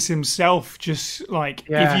 Nemesis himself, just like,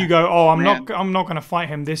 if you go, oh, I'm not going to fight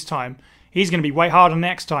him this time, he's going to be way harder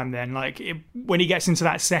next time then. Like, when he gets into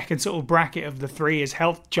that second sort of bracket of the 3, his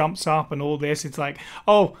health jumps up and all this. It's like,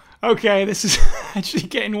 oh, okay, this is actually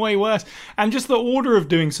getting way worse. And just the order of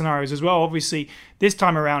doing scenarios as well. Obviously, this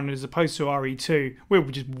time around, as opposed to RE2,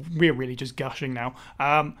 we're really just gushing now.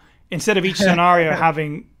 Instead of each scenario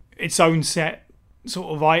having its own set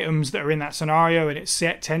sort of items that are in that scenario and its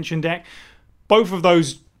set tension deck, both of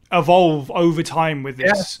those evolve over time with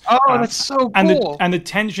this. Yeah. Oh, that's so cool. And the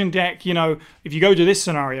tension deck, if you go to this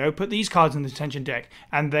scenario, put these cards in the tension deck,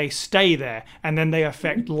 and they stay there, and then they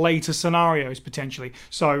affect later scenarios potentially.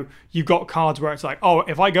 So you've got cards where it's like, oh,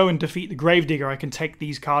 if I go and defeat the Gravedigger, I can take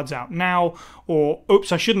these cards out now, or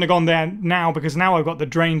oops, I shouldn't have gone there now because now I've got the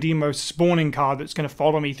Drain Demos spawning card that's going to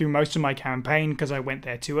follow me through most of my campaign because I went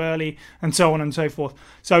there too early, and so on and so forth.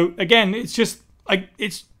 So again, it's just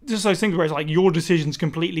those things where it's like your decisions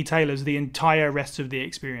completely tailors the entire rest of the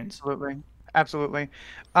experience. Absolutely. absolutely.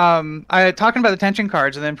 Talking about the tension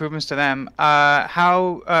cards and the improvements to them.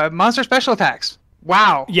 How monster special attacks.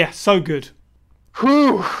 Wow. Yeah, so good.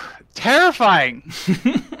 Whew. Terrifying.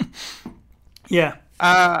 Yeah.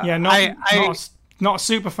 Yeah, not a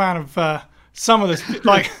super fan of some of this,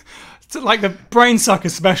 like the brain sucker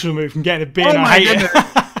special move from getting a beer. Oh I my hate goodness.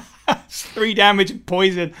 it. It's 3 damage,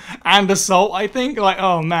 poison, and assault. I think. Like,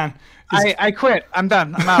 oh man, I quit. I'm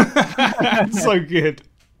done. I'm out. it's so good.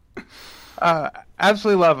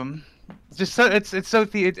 Absolutely love them. Just so it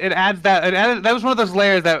adds that was one of those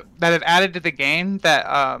layers that it added to the game that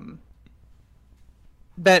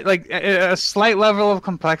like a slight level of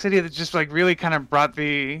complexity that just like really kind of brought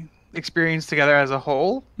the experience together as a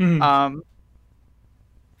whole.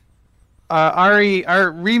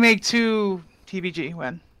 Our remake 2 TBG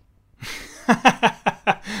when?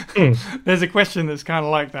 There's a question that's kind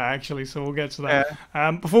of like that actually, so we'll get to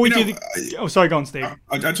that. Before we do oh, sorry, go on, Steve.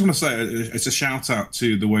 I just want to say it's a shout out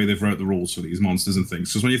to the way they've wrote the rules for these monsters and things.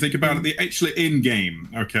 Because when you think about it, actually in game,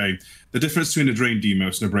 okay, the difference between a Drain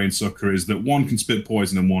Demos and a Brain Sucker is that one can spit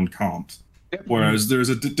poison and one can't. Yep. Whereas there's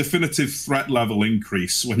a definitive threat level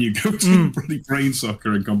increase when you go to the Brain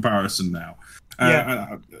Sucker in comparison now.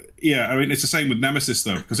 Yeah, I mean, it's the same with Nemesis,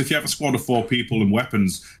 though, because if you have a squad of 4 people and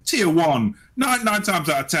weapons, tier 1, nine times out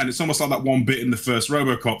of 10, it's almost like that one bit in the first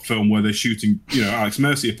RoboCop film where they're shooting, Alex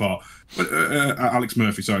Murphy apart. Alex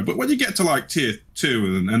Murphy, sorry. But when you get to, like, tier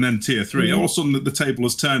 2 and then tier 3, all of a sudden the table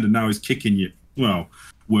has turned and now he's kicking you, well,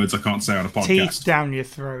 words I can't say on a podcast. Teeth down your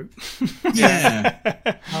throat. Yeah.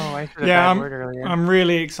 Oh, I should have had word earlier. I'm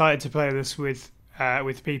really excited to play this with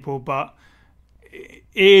people, but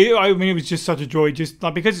I mean, it was just such a joy. Just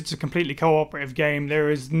like because it's a completely cooperative game, there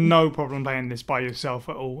is no problem playing this by yourself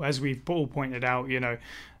at all. As we've all pointed out,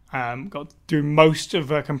 got through most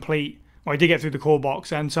of a complete. Well, I did get through the core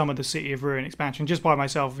box and some of the City of Ruin expansion just by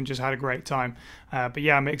myself and just had a great time. But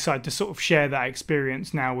yeah, I'm excited to sort of share that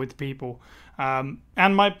experience now with people. And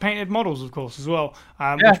my painted models, of course, as well.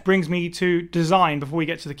 Which brings me to design. Before we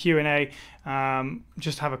get to the Q&A,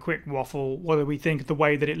 just have a quick waffle. What do we think of the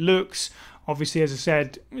way that it looks? Obviously, as I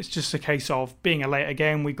said, it's just a case of being a later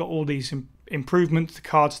game. We've got all these improvements. The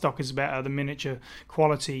card stock is better. The miniature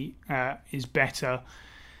quality is better.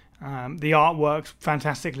 The artwork's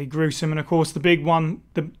fantastically gruesome. And, of course, the big one,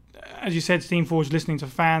 as you said, Steamforged, listening to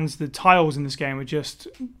fans, the tiles in this game are just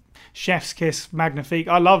chef's kiss, magnifique.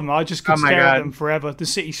 I love them. I just could stare at them forever. The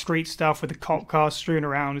city street stuff with the cop cars strewn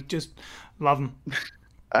around, just love them.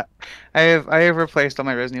 I have replaced all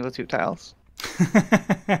my Resident Evil 2 tiles.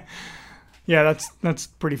 Yeah, that's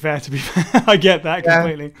pretty fair, to be fair. I get that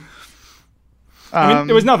completely. I mean,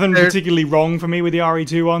 there was nothing particularly wrong for me with the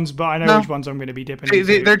RE2 ones, but I know which ones I'm going to be dipping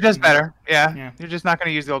into. They're just better. Yeah. You're just not going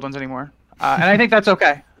to use the old ones anymore. And I think that's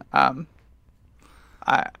okay. I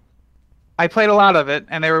played a lot of it,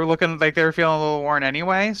 and they were looking like they were feeling a little worn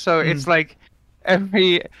anyway. So it's like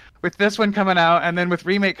with this one coming out, and then with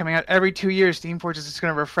Remake coming out, every 2 years, Steamforged is just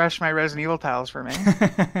going to refresh my Resident Evil tiles for me.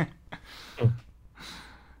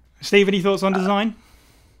 Steve, any thoughts on design?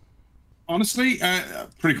 Honestly,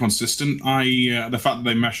 pretty consistent. The fact that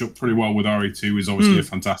they mesh up pretty well with RE2 is obviously a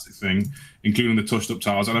fantastic thing, including the touched-up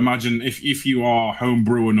tiles. I'd imagine if you are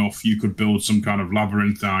homebrew enough, you could build some kind of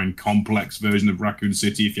labyrinthine, complex version of Raccoon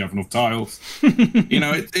City if you have enough tiles.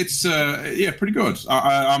 It's pretty good.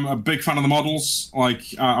 I'm a big fan of the models. Like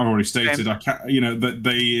I've already stated,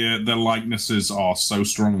 their likenesses are so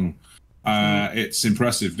strong. It's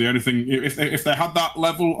impressive. The only thing, if they had that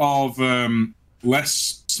level of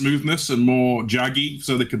less smoothness and more jaggy,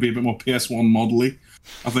 so they could be a bit more PS1 modelly,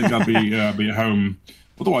 I think I'd be at home.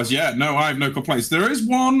 Otherwise, I have no complaints. There is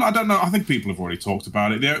one, I don't know, I think people have already talked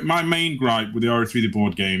about it. My main gripe with the RE3 the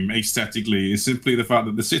board game, aesthetically, is simply the fact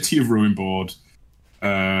that the City of Ruin board,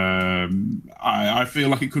 I feel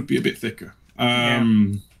like it could be a bit thicker.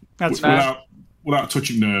 That's fair. Without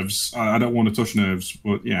touching nerves. I don't want to touch nerves,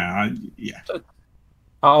 but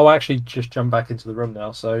I'll actually just jump back into the room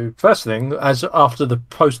now. So first thing, as after the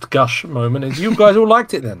post-gush moment, is you guys all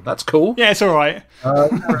liked it then? That's cool. Yeah, it's all right.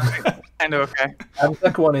 Kind of okay. And the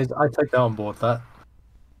second one is, I take that on board. That,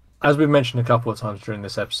 as we've mentioned a couple of times during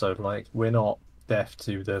this episode, like we're not deaf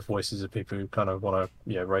to the voices of people who kind of want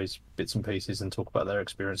to raise bits and pieces and talk about their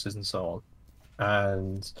experiences and so on.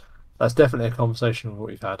 And that's definitely a conversation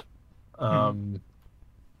we've had.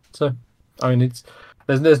 So, I mean,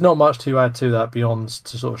 there's not much to add to that beyond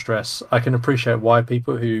to sort of stress. I can appreciate why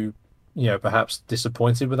people who, perhaps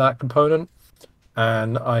disappointed with that component,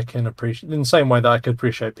 and I can appreciate in the same way that I could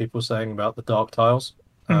appreciate people saying about the dark tiles.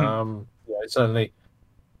 Certainly,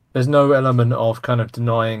 there's no element of kind of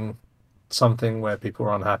denying something where people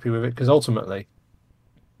are unhappy with it, because ultimately,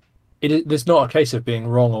 there's not a case of being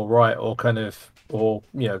wrong or right or kind of, or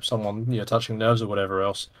someone touching nerves or whatever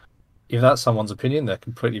else. If that's someone's opinion, they're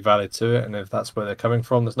completely valid to it, and if that's where they're coming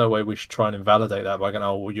from, there's no way we should try and invalidate that by going,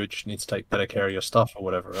 "Oh, well, you just need to take better care of your stuff" or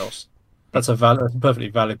whatever else. That's a perfectly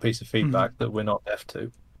valid piece of feedback that we're not deaf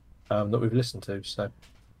to, that we've listened to. So,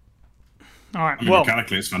 all right. Well,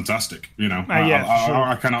 mechanically, it's fantastic.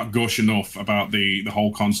 I cannot gush enough about the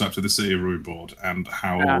whole concept of the City of Ruin board and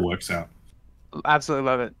how it all works out. Absolutely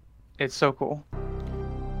love it. It's so cool.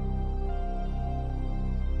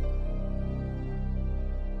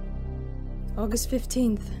 August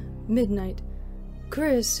 15th, midnight.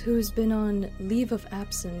 Chris, who's been on leave of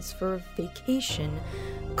absence for a vacation,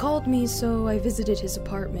 called me, so I visited his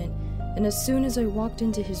apartment, and as soon as I walked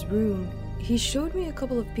into his room, he showed me a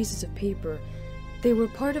couple of pieces of paper. They were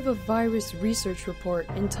part of a virus research report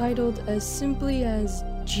entitled as simply as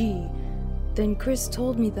G. Then Chris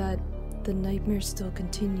told me that the nightmare still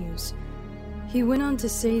continues. He went on to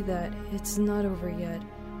say that it's not over yet,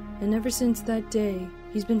 and ever since that day,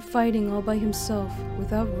 he's been fighting all by himself,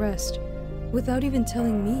 without rest, without even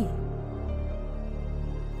telling me.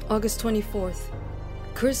 August 24th.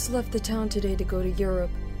 Chris left the town today to go to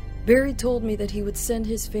Europe. Barry told me that he would send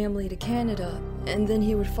his family to Canada, and then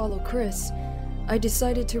he would follow Chris. I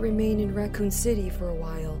decided to remain in Raccoon City for a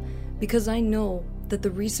while, because I know that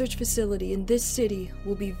the research facility in this city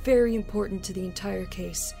will be very important to the entire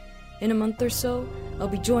case. In a month or so, I'll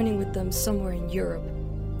be joining with them somewhere in Europe.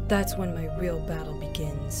 That's when my real battle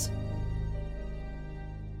begins.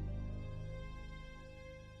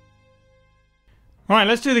 Right,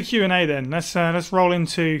 let's do the Q&A then. Let's roll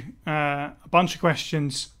into a bunch of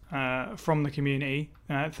questions from the community.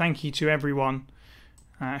 Thank you to everyone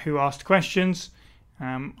who asked questions.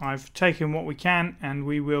 I've taken what we can, and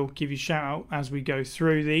we will give you a shout out as we go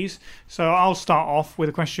through these. So I'll start off with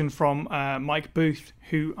a question from Mike Booth,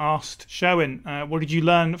 who asked Sherwin, what did you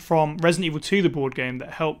learn from Resident Evil 2, the board game,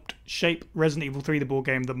 that helped shape Resident Evil 3, the board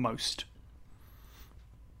game, the most?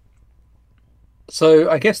 So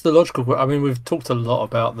I guess the logical, I mean, we've talked a lot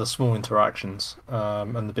about the small interactions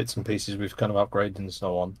and the bits and pieces we've kind of upgraded and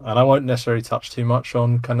so on. And I won't necessarily touch too much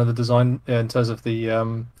on kind of the design in terms of the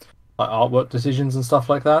like artwork decisions and stuff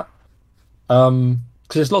like that. Because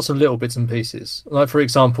there's lots of little bits and pieces. Like, for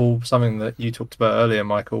example, something that you talked about earlier,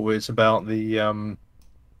 Michael, was about the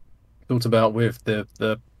talked about with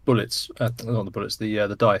the bullets, not the bullets,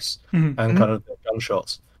 the dice and kind of the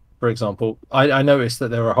gunshots. For example, I noticed that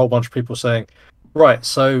there were a whole bunch of people saying, right,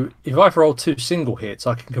 so if I've rolled 2 single hits,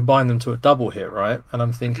 I can combine them to a double hit, right? And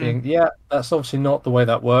I'm thinking, yeah, that's obviously not the way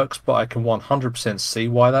that works, but I can 100% see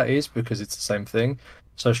why that is, because it's the same thing.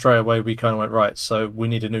 So straight away, we kind of went, right, so we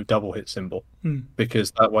need a new double hit symbol.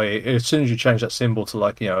 Because that way, as soon as you change that symbol to,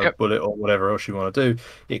 like, a bullet or whatever else you want to do,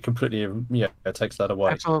 it completely, it takes that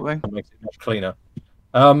away. Absolutely. It makes it much cleaner.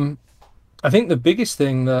 I think the biggest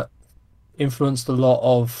thing that influenced a lot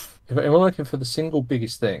of, if I'm looking for the single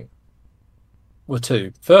biggest thing, were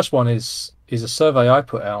 2. First one is a survey I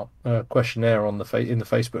put out, a questionnaire on in the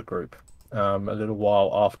Facebook group, a little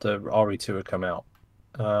while after RE2 had come out,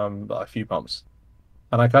 a few months,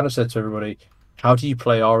 and I kind of said to everybody, how do you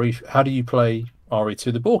play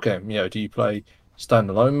RE2 the board game? Do you play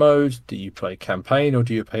standalone mode, do you play campaign, or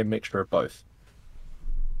do you play a mixture of both?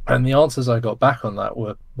 And the answers I got back on that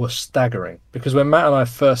were staggering, because when Matt and I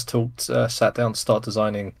first sat down to start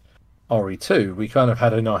designing RE2, we kind of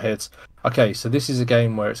had in our heads, okay, so this is a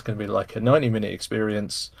game where it's going to be like a 90-minute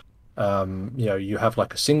experience. You have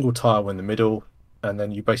like a single tile in the middle, and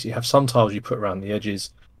then you basically have some tiles you put around the edges,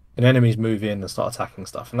 and enemies move in and start attacking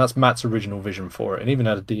stuff. And that's Matt's original vision for it, and even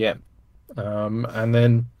had a DM. And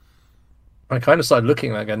then I kind of started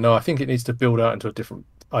looking at it and going, no, I think it needs to build out into a different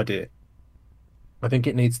idea. I think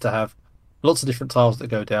it needs to have lots of different tiles that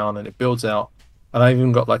go down, and it builds out. And I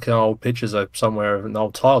even got like an old pictures of somewhere of an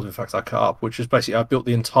old tiles. In fact, I cut up, which is basically I built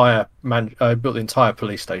the entire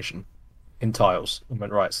police station in tiles. I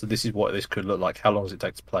went, right, so this is what this could look like. How long does it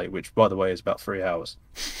take to play? Which, by the way, is about 3 hours.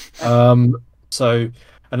 And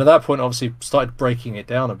at that point, obviously, started breaking it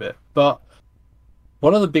down a bit. But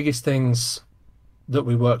one of the biggest things that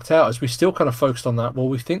we worked out is we still kind of focused on that. Well,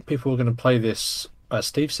 we think people are going to play this, as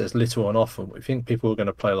Steve says, little and often. We think people are going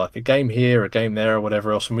to play like a game here, a game there, or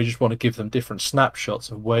whatever else, and we just want to give them different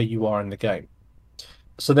snapshots of where you are in the game.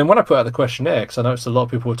 So then when I put out the questionnaire, because I noticed a lot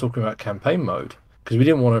of people were talking about campaign mode, because we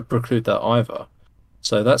didn't want to preclude that either.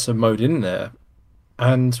 So that's a mode in there.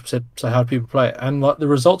 And said, so how do people play it? And like the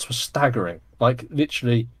results were staggering. Like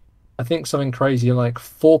literally, I think something crazy like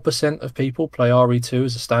 4% of people play RE2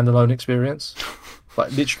 as a standalone experience.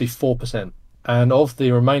 Like literally 4%. And of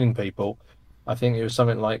the remaining people, I think it was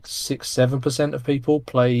something like 6-7% of people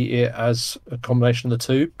play it as a combination of the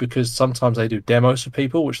two, because sometimes they do demos for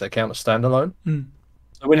people, which they count as standalone.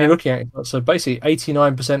 So when you're looking at it, so basically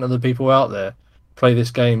 89% of the people out there play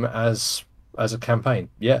this game as a campaign.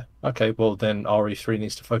 Yeah, okay, well then RE3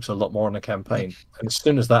 needs to focus a lot more on the campaign. And as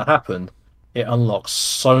soon as that happened, it unlocks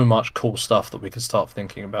so much cool stuff that we can start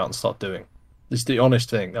thinking about and start doing. This is the honest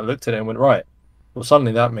thing. I looked at it and went, right, well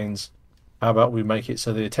suddenly that means, how about we make it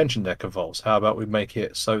so the attention deck evolves? How about we make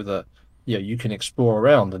it so that you can explore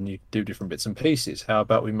around and you do different bits and pieces? How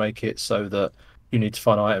about we make it so that you need to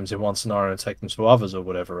find items in one scenario and take them to others or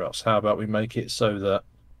whatever else? How about we make it so that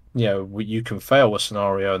you can fail a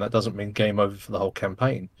scenario and that doesn't mean game over for the whole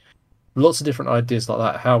campaign? Lots of different ideas like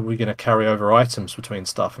that. How are we going to carry over items between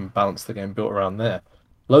stuff and balance the game built around there?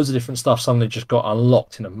 Loads of different stuff suddenly just got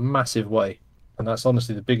unlocked in a massive way, and that's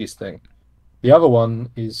honestly the biggest thing. The other one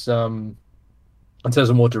is, in terms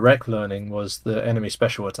of more direct learning, was the enemy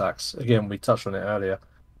special attacks. Again, we touched on it earlier.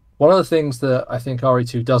 One of the things that I think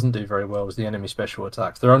RE2 doesn't do very well is the enemy special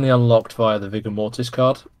attacks. They're only unlocked via the Vigor Mortis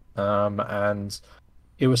card, and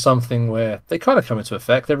it was something where they kind of come into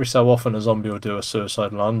effect. Every so often a zombie will do a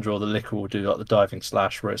suicide lunge, or the liquor will do like the diving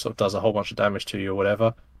slash, where it sort of does a whole bunch of damage to you or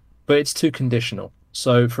whatever. But it's too conditional.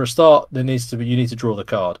 So for a start, you need to draw the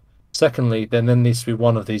card. Secondly, then there needs to be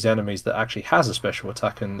one of these enemies that actually has a special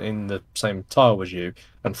attack in the same tile as you.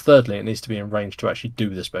 And thirdly, it needs to be in range to actually do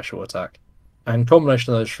the special attack. And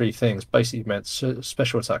combination of those three things basically meant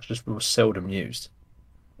special attacks just were seldom used.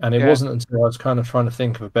 And it wasn't until I was kind of trying to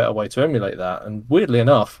think of a better way to emulate that. And weirdly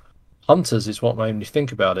enough, Hunters is what made me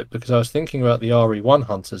think about it, because I was thinking about the RE1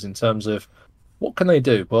 Hunters in terms of what can they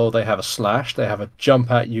do? Well, they have a slash, they have a jump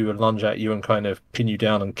at you and lunge at you and kind of pin you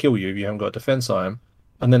down and kill you if you haven't got a defense item.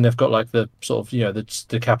 And then they've got like the sort of, the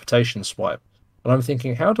decapitation swipe. And I'm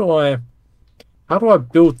thinking, how do I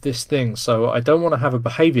build this thing so I don't want to have a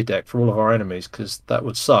behavior deck for all of our enemies, because that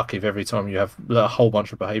would suck if every time you have a whole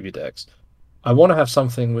bunch of behavior decks. I want to have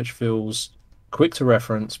something which feels quick to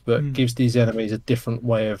reference, but gives these enemies a different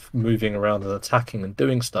way of moving around and attacking and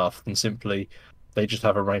doing stuff than simply they just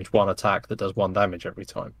have a range 1 attack that does 1 damage every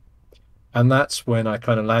time. And that's when I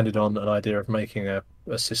kind of landed on an idea of making a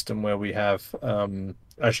system where we have,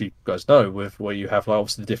 as you guys know, where you have like,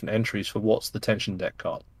 obviously the different entries for what's the tension deck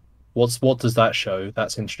card. What does that show?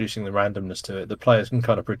 That's introducing the randomness to it. The players can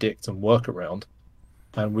kind of predict and work around,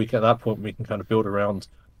 and at that point we can kind of build around.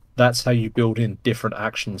 That's how you build in different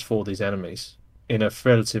actions for these enemies in a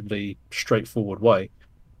relatively straightforward way.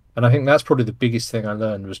 And I think that's probably the biggest thing I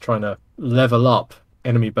learned, was trying to level up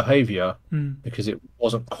enemy behavior because it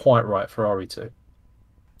wasn't quite right for RE2.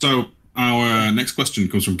 So our next question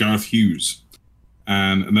comes from Gareth Hughes,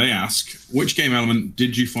 and they ask, which game element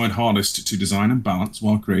did you find hardest to design and balance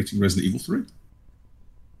while creating Resident Evil 3?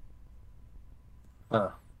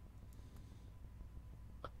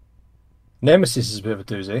 Nemesis is a bit of a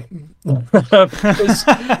doozy.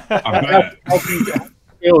 I bet.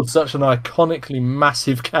 Build such an iconically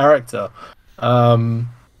massive character. How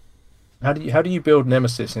do you build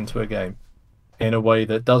Nemesis into a game in a way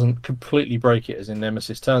that doesn't completely break it? As in,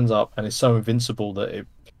 Nemesis turns up and is so invincible that it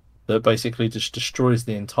basically just destroys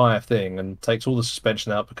the entire thing and takes all the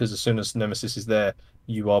suspension out, because as soon as Nemesis is there,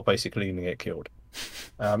 you are basically going to get killed.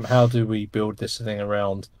 How do we build this thing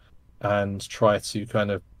around and try to kind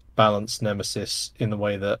of balance Nemesis in the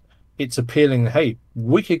way that it's appealing? Hey,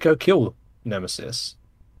 we could go kill Nemesis.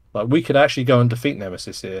 Like, we could actually go and defeat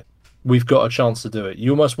Nemesis here. We've got a chance to do it.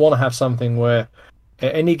 You almost want to have something where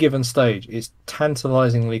at any given stage it's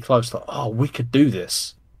tantalizingly close to, oh, we could do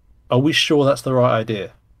this. Are we sure that's the right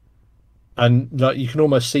idea? And like, you can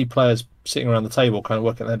almost see players sitting around the table kind of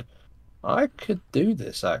working their head, I could do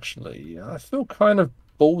this actually. I feel kind of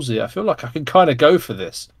ballsy. I feel like I can kind of go for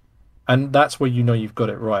this. And that's where you know you've got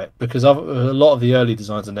it right. Because a lot of the early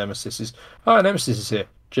designs of Nemesis is, oh, Nemesis is here,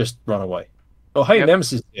 just run away. Or, hey,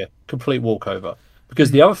 Nemesis is here, complete walkover.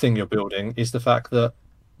 Because the other thing you're building is the fact that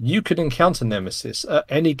you could encounter Nemesis at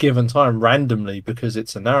any given time randomly, because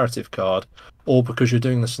it's a narrative card, or because you're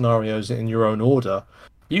doing the scenarios in your own order.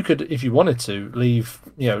 You could, if you wanted to, leave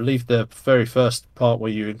the very first part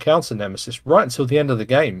where you encounter Nemesis right until the end of the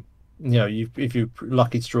game. If you're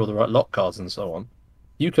lucky to draw the right lock cards and so on,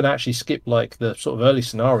 you can actually skip like the sort of early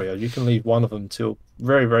scenario. You can leave one of them till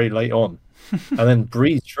very, very late on, and then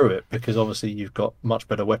breeze through it, because obviously you've got much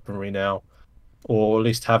better weaponry now, or at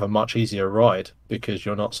least have a much easier ride, because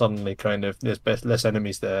you're not suddenly kind of, there's less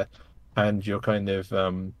enemies there, and you're kind of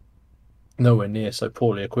nowhere near so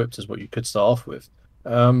poorly equipped as what you could start off with.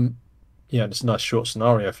 It's a nice short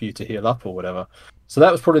scenario for you to heal up or whatever. So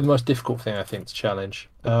that was probably the most difficult thing, I think, to challenge.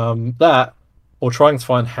 That, or trying to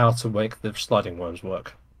find how to make the sliding worms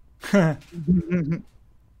work. Because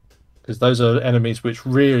those are enemies which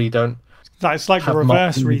really don't. That's like the have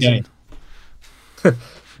much reverse in the reason. game.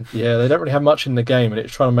 Yeah, they don't really have much in the game, and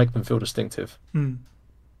it's trying to make them feel distinctive.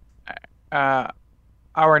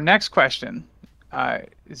 Our next question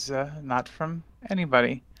is not from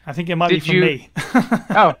anybody. I think it might be Did from you- me.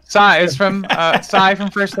 Oh, Sai is from Sai from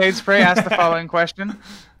First Aid Spray asked the following question.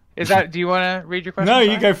 Is that? Do you want to read your question? No,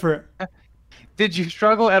 Sai? you go for it. Did you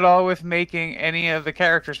struggle at all with making any of the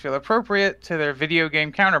characters feel appropriate to their video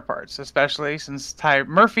game counterparts, especially since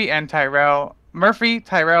Murphy, Tyrell,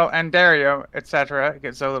 and Dario, etc.,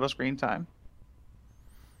 get so little screen time?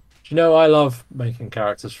 You know, I love making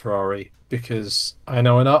characters for RE because I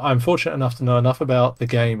know enough. I'm fortunate enough to know enough about the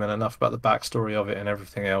game and enough about the backstory of it and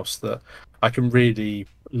everything else that I can really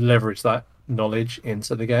leverage that knowledge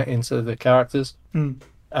into the characters.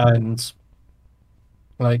 And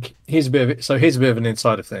like, here's a bit of an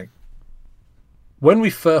insider thing. When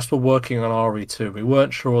we first were working on RE2, we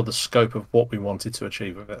weren't sure of the scope of what we wanted to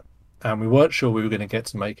achieve with it, and we weren't sure we were going to get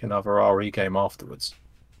to make another RE game afterwards.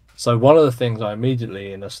 So one of the things I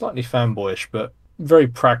immediately, in a slightly fanboyish but very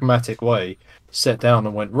pragmatic way, sat down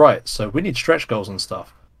and went, right, so we need stretch goals and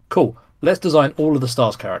stuff. Cool, let's design all of the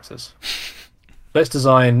Stars characters. Let's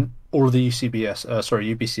design all of the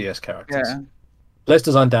UBCS characters. Yeah. Let's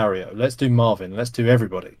design Dario. Let's do Marvin. Let's do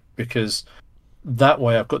everybody. Because that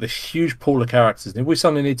way I've got this huge pool of characters. And if we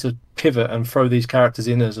suddenly need to pivot and throw these characters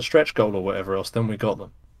in as a stretch goal or whatever else, then we got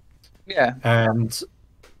them. Yeah. And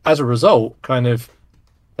as a result, kind of,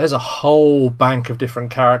 there's a whole bank of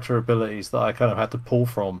different character abilities that I kind of had to pull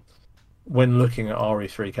from when looking at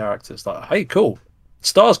RE3 characters. Like, hey, cool.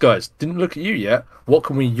 Stars guys, didn't look at you yet. What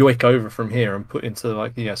can we yoik over from here and put into,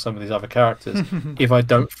 like, some of these other characters? If I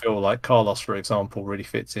don't feel like Carlos, for example, really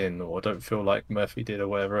fits in, or don't feel like Murphy did, or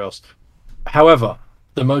whatever else. However,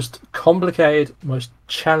 the most complicated, most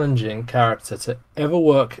challenging character to ever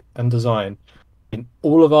work and design in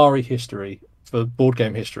all of RE history, for board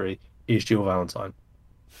game history, is Jill Valentine.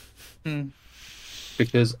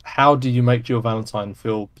 Because how do you make Jill Valentine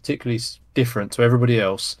feel particularly different to everybody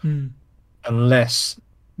else? Unless,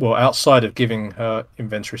 well, outside of giving her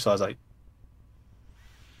inventory size 8.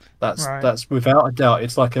 That's without a doubt.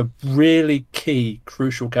 It's like a really key,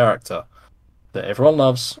 crucial character that everyone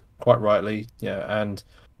loves, quite rightly, and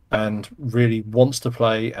really wants to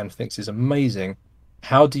play and thinks is amazing.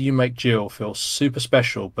 How do you make Jill feel super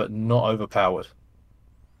special but not overpowered?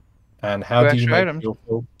 And how do you make Jill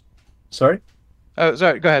feel? Sorry? Oh,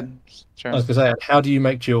 sorry. Go ahead. Sure. I was going to say, how do you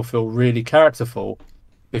make Jill feel really characterful?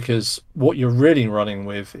 Because what you're really running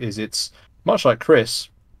with is, it's much like Chris,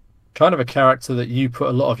 kind of a character that you put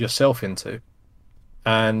a lot of yourself into.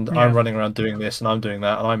 And I'm running around doing this and I'm doing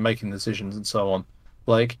that and I'm making decisions and so on.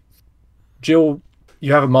 Like, Jill,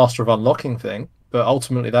 you have a Master of Unlocking thing, but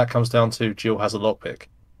ultimately that comes down to Jill has a lockpick.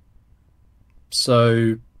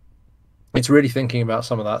 So it's really thinking about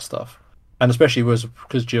some of that stuff. And especially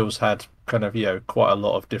because Jill's had kind of, quite a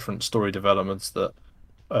lot of different story developments that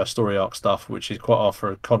story arc stuff, which is quite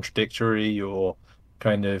often contradictory or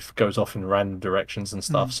kind of goes off in random directions and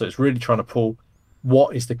stuff. So it's really trying to pull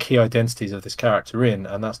what is the key identities of this character in,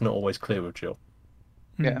 and that's not always clear with Jill.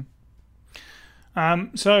 Yeah.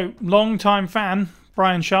 So, long-time fan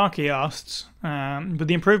Brian Sharkey asks, with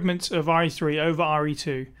the improvements of RE3 over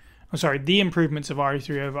RE2, the improvements of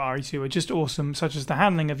RE3 over RE2 are just awesome, such as the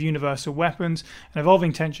handling of universal weapons, an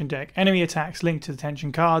evolving tension deck, enemy attacks linked to the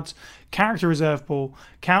tension cards, character reserve pool,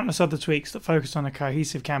 countless other tweaks that focus on a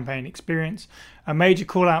cohesive campaign experience, a major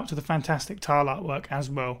call out to the fantastic tile artwork as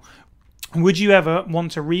well. Would you ever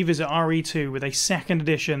want to revisit RE2 with a second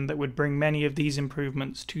edition that would bring many of these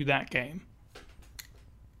improvements to that game?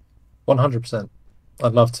 100%.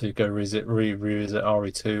 I'd love to go revisit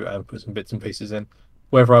RE2 and put some bits and pieces in.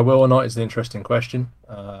 Whether I will or not is an interesting question.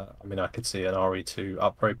 I mean, I could see an RE2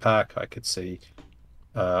 upgrade pack. I could see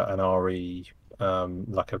an RE,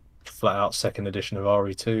 like a flat-out second edition of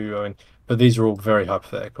RE2. I mean, but these are all very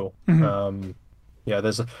hypothetical.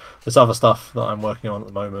 There's other stuff that I'm working on at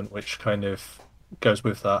the moment which kind of goes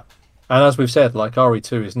with that. And as we've said, like,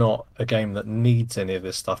 RE2 is not a game that needs any of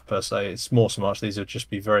this stuff per se. It's more so much these would just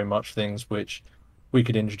be very much things which we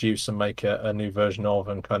could introduce and make a new version of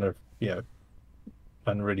and kind of,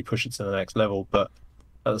 and really push it to the next level. But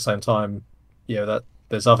at the same time, that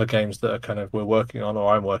there's other games that are kind of we're working on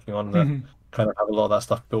or I'm working on that kind of have a lot of that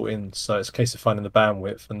stuff built in. So it's a case of finding the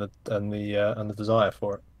bandwidth and the desire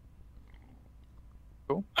for it.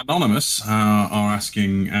 Cool. Anonymous are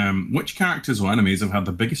asking which characters or enemies have had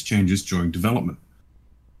the biggest changes during development?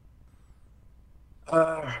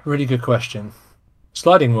 Really good question.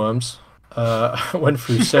 Sliding worms went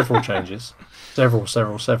through several changes, several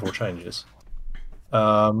changes.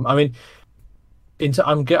 I mean,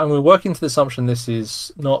 we're working to the assumption this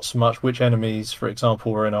is not so much which enemies, for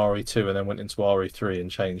example, were in RE2 and then went into RE3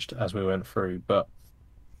 and changed as we went through, but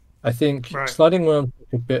I think Sliding Worm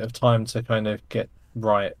took a bit of time to kind of get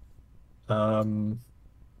right.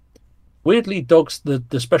 Weirdly, dogs,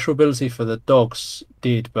 the special ability for the dogs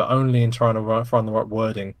did, but only in trying to find the right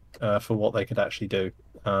wording for what they could actually do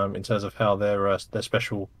in terms of how their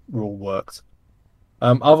special rule worked.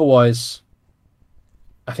 Otherwise,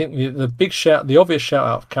 I think the obvious shout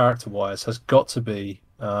out character wise has got to be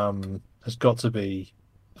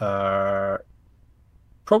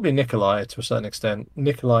probably Nikolai to a certain extent.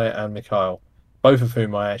 Nikolai and Mikhail, both of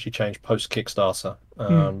whom I actually changed post Kickstarter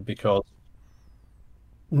because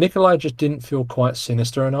Nikolai just didn't feel quite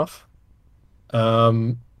sinister enough,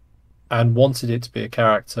 and wanted it to be a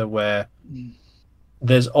character where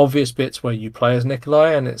there's obvious bits where you play as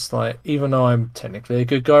Nikolai, and it's like, even though I'm technically a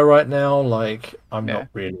good guy right now, like I'm not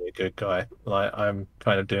really a good guy. Like I'm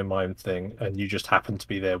kind of doing my own thing, and you just happen to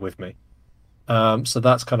be there with me. So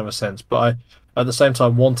that's kind of a sense. But I, at the same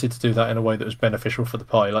time, wanted to do that in a way that was beneficial for the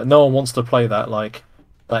party. Like no one wants to play that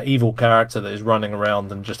that evil character that is running around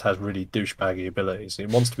and just has really douchebaggy abilities. It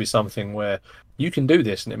wants to be something where you can do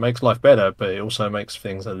this and it makes life better, but it also makes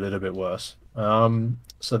things a little bit worse.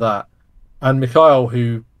 So that, and Mikhail,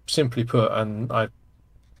 who simply put, and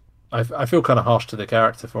I feel kind of harsh to the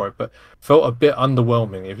character for it, but felt a bit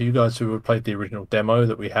underwhelming. If you guys who have played the original demo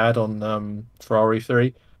that we had on for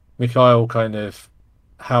RE3, Mikhail kind of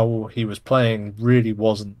how he was playing really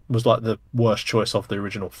was like the worst choice of the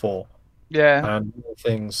original 4. Yeah. And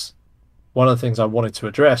one of the things I wanted to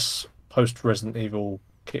address post Resident Evil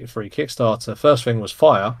 3 Kickstarter, first thing was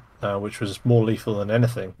fire, which was more lethal than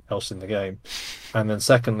anything else in the game. And then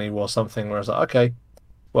secondly was something where I was like, okay,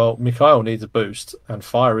 well, Mikhail needs a boost and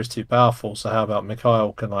fire is too powerful, so how about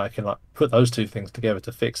Mikhail can put those two things together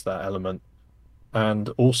to fix that element, and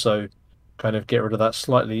also kind of get rid of that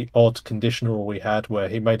slightly odd conditional we had where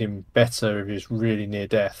he made him better if he's really near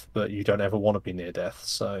death, but you don't ever want to be near death,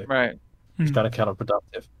 so it's kind of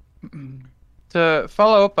counterproductive. To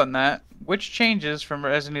follow up on that, which changes from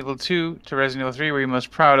Resident Evil 2 to Resident Evil 3 were you most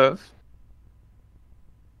proud of?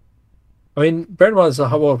 I mean, bear in mind, a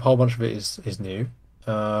whole bunch of it is new,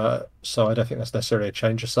 so I don't think that's necessarily a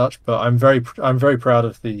change as such. But I'm very proud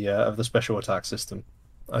of the special attack system.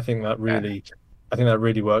 I think that really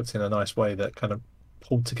worked in a nice way that kind of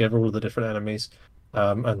pulled together all of the different enemies,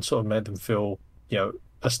 and sort of made them feel,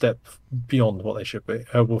 a step beyond what they should be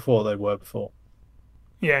before they were before.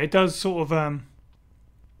 Yeah, it does sort of,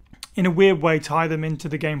 in a weird way, tie them into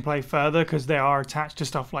the gameplay further because they are attached to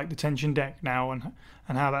stuff like the tension deck now and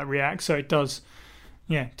how that reacts. So it does,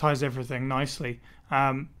 ties everything nicely.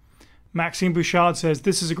 Maxime Bouchard says,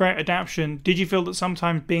 this is a great adaptation. Did you feel that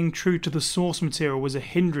sometimes being true to the source material was a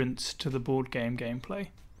hindrance to the board game gameplay?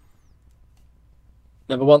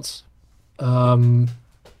 Never once. I mean,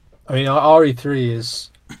 RE3 is...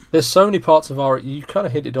 There's so many parts of RE... You kind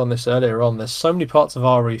of hit it on this earlier on. There's so many parts of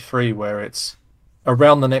RE3 where it's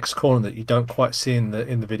around the next corner that you don't quite see in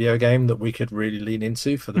the video game that we could really lean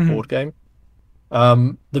into for the board game.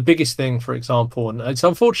 The biggest thing, for example, and it's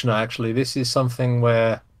unfortunate actually, this is something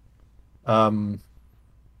where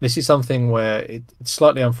it's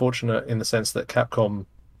slightly unfortunate in the sense that Capcom,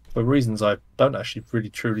 for reasons I don't actually really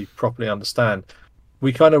truly properly understand,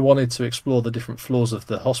 we kind of wanted to explore the different floors of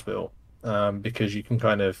the hospital, because you can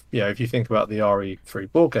kind of, if you think about the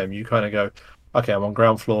RE3 board game, you kind of go, okay, I'm on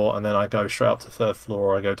ground floor, and then I go straight up to third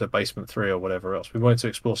floor, or I go to basement 3 or whatever else. We wanted to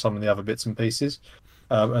explore some of the other bits and pieces,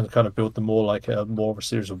 and kind of build them more like more of a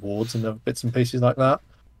series of wards and other bits and pieces like that.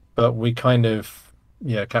 But we kind of,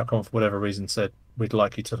 Capcom, for whatever reason, said we'd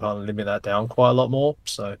like you to kind of limit that down quite a lot more.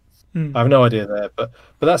 So I have no idea there, but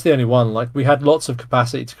that's the only one. Like, we had lots of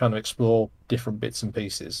capacity to kind of explore different bits and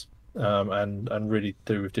pieces, and really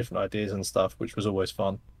do with different ideas and stuff, which was always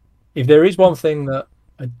fun. If there is one thing that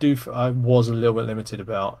I was a little bit limited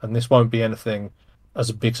about, and this won't be anything as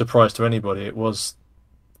a big surprise to anybody, it was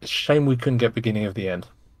a shame we couldn't get beginning of the end.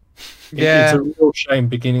 It's a real shame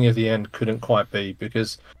beginning of the end couldn't quite be,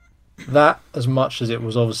 because that, as much as it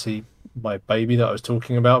was obviously my baby that I was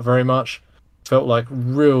talking about very much, felt like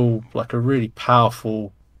a really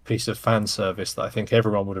powerful piece of fan service that I think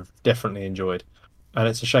everyone would have definitely enjoyed. And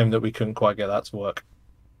it's a shame that we couldn't quite get that to work.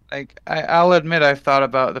 Like, I'll admit I've thought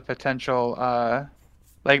about the potential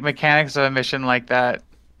mechanics of a mission like that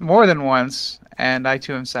more than once, and I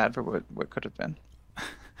too am sad for what could have been.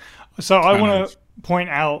 So I want to point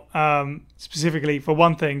out, specifically, for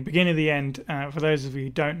one thing, beginning of the end, for those of you who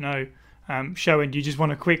don't know, showing. Do you just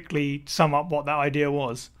want to quickly sum up what that idea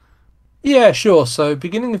was? Yeah, sure. So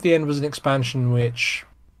Beginning of the End was an expansion which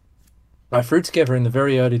I threw together in the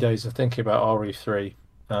very early days of thinking about RE3.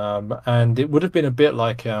 And it would have been a bit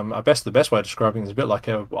like, the best way of describing it is a bit like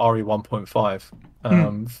a RE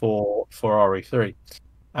 1.5 for RE3.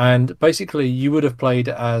 And basically, you would have played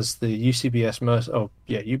as the UBTS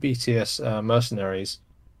mercenaries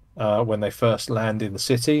when they first land in the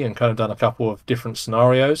city, and kind of done a couple of different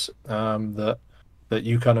scenarios that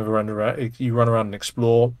you kind of run around and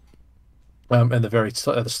explore. At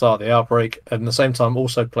the start of the outbreak, and at the same time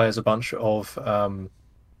also play as a bunch of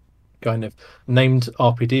kind of named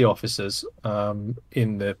RPD officers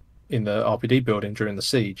in the RPD building during the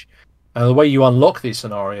siege. And the way you unlock these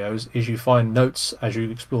scenarios is you find notes as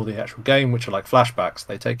you explore the actual game, which are like flashbacks.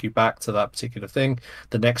 They take you back to that particular thing.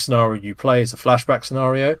 The next scenario you play is a flashback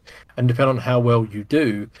scenario, and depending on how well you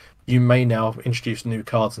do, you may now introduce new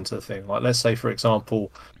cards into the thing. Like, let's say, for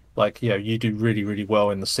example, you do really, really well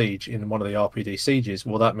in the siege, in one of the RPD sieges.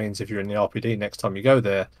 Well, that means if you're in the RPD, next time you go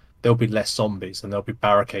there, there'll be less zombies and there'll be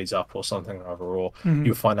barricades up or something or other, or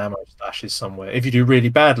you'll find ammo stashes somewhere. If you do really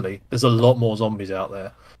badly, there's a lot more zombies out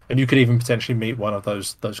there, and you could even potentially meet one of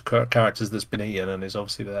those characters that's been eaten and is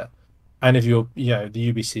obviously there. And if you're,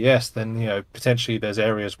 the UBCS, then potentially there's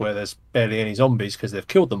areas where there's barely any zombies because they've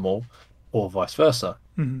killed them all, or vice versa.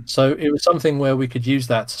 So it was something where we could use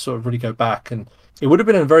that to sort of really go back, and it would have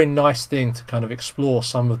been a very nice thing to kind of explore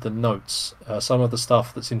some of the notes, some of the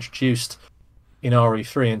stuff that's introduced in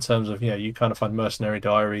RE3 in terms of, you kind of find mercenary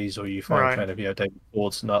diaries, or you find kind of, David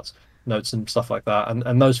Ford's notes and stuff like that.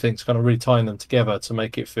 And those things, kind of really tying them together to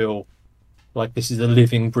make it feel like this is a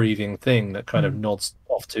living, breathing thing that kind of nods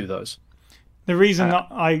off to those. The reason that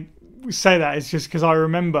I say that is just because I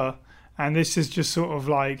remember, and this is just sort of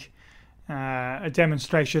like a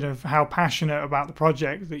demonstration of how passionate about the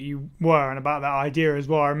project that you were and about that idea as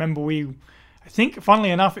well. I remember I think,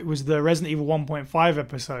 funnily enough, it was the Resident Evil 1.5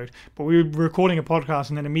 episode, but we were recording a podcast,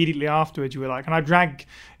 and then immediately afterwards you were like, can I drag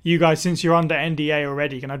you guys, since you're under NDA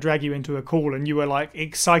already, can I drag you into a call? And you were like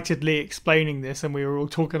excitedly explaining this, and we were all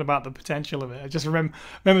talking about the potential of it. I just remember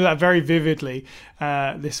that very vividly,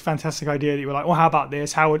 this fantastic idea that you were like, well, how about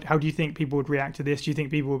this? How do you think people would react to this? Do you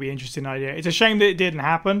think people would be interested in the idea? It's a shame that it didn't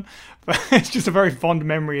happen, but it's just a very fond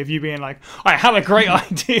memory of you being like, I had a great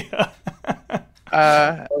idea.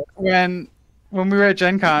 When we were at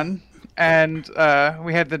Gen Con, and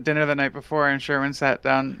we had the dinner the night before, and Sherwin sat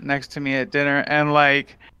down next to me at dinner, and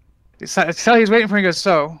he's waiting for me. He goes,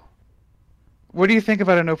 "So, what do you think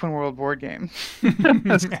about an open world board game?" I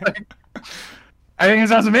think it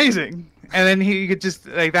sounds amazing. And then he could just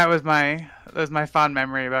that was my fond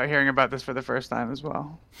memory about hearing about this for the first time as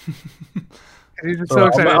well. He's so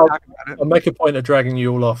excited to talk about it. I'll make a point of dragging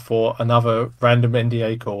you all off for another random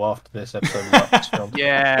NDA call after this episode about this film.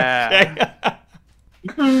 Yeah.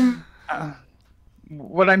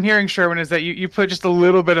 What I'm hearing, Sherwin, is that you put just a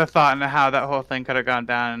little bit of thought into how that whole thing could have gone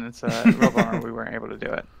down, and it's a real bummer we weren't able to do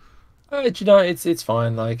it. It's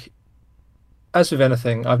fine. Like, as with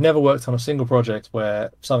anything, I've never worked on a single project where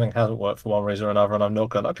something hasn't worked for one reason or another, and I'm not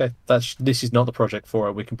going, okay, this is not the project for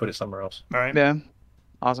it. We can put it somewhere else. All right. Yeah.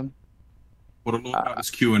 Awesome. What I love about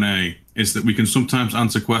this Q&A is that we can sometimes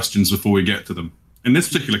answer questions before we get to them. In this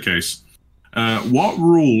particular case, what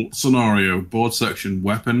rule, scenario, board section,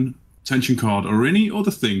 weapon, tension card, or any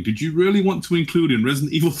other thing did you really want to include in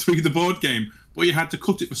Resident Evil 3, the board game, but you had to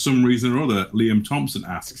cut it for some reason or other? Liam Thompson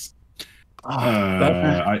asks.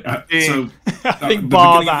 I think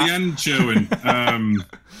bar that. The end, Sherwin.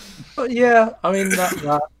 But yeah, I mean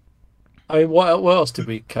that. I mean, what else did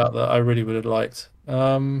we cut that I really would have liked?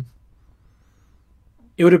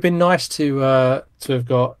 It would have been nice to have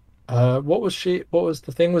got what was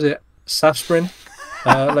the thing? Was it Sasprin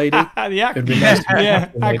lady?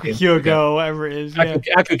 Aquacure girl, whatever it is. Yeah.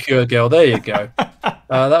 Aquacure girl. There you go. That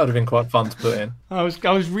would have been quite fun to put in. I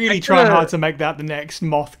was really trying hard to make that the next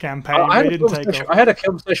Moth campaign. I had a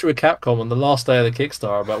conversation with Capcom on the last day of the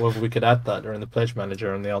Kickstarter about whether we could add that during the pledge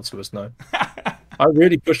manager, and the answer was no. I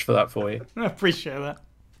really pushed for that for you. I appreciate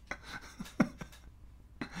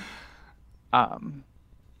that.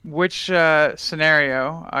 Which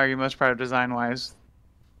scenario are you most proud of design-wise?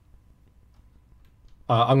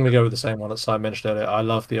 I'm going to go with the same one that Si mentioned earlier. I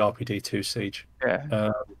love the RPD2 Siege.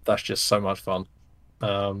 Yeah. That's just so much fun.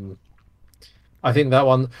 I think that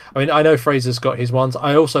one. I mean, I know Fraser's got his ones.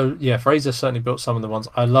 Fraser certainly built some of the ones.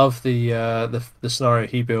 I love the scenario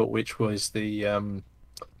he built, which was the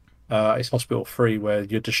it's Hospital 3, where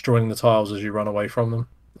you're destroying the tiles as you run away from them.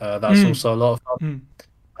 That's also a lot of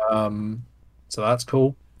fun. So that's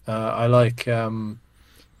cool. I like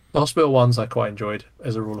The hospital ones I quite enjoyed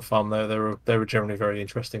as a rule of thumb. Though they were generally very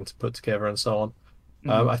interesting to put together and so on.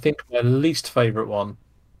 I think my least favorite one,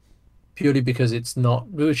 purely because it's not,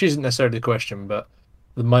 which isn't necessarily the question, but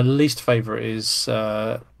my least favorite is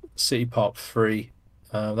City Pop 3.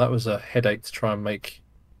 That was a headache to try and make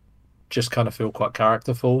just kind of feel quite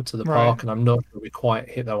characterful to the park, and I'm not sure we quite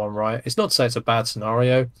hit that one right. It's not to say it's a bad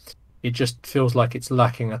scenario, it just feels like it's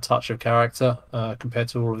lacking a touch of character compared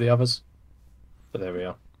to all of the others. But there we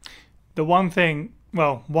are. The one thing,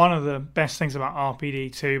 well, one of the best things about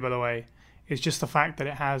RPD 2, by the way, is just the fact that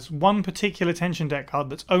it has one particular tension deck card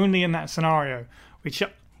that's only in that scenario, which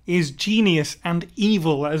is genius and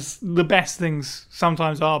evil, as the best things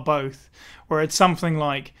sometimes are both. Where it's something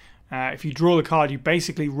like, if you draw the card, you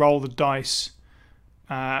basically roll the dice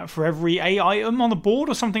for every A item on the board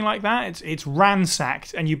or something like that. It's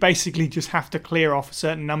ransacked, and you basically just have to clear off a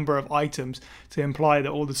certain number of items to imply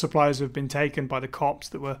that all the supplies have been taken by the cops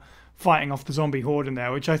that were fighting off the zombie horde in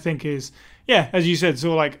there, which I think is, yeah, as you said,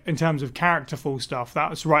 sort of like in terms of characterful stuff, that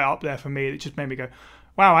was right up there for me. It just made me go,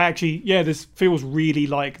 wow, this feels really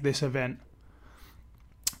like this event.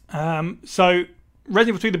 So Resident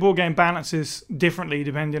Evil 3, the board game, balances differently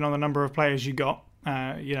depending on the number of players you got.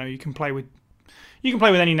 You can play with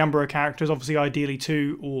any number of characters. Obviously, ideally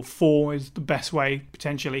 2 or 4 is the best way,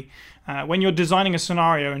 potentially. When you're designing a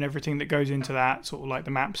scenario and everything that goes into that, sort of like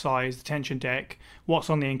the map size, the tension deck, what's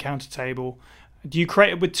on the encounter table, do you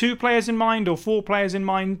create it with 2 players in mind or 4 players in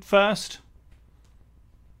mind first?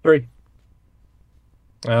 3.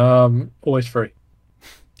 Always 3.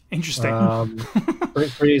 Interesting.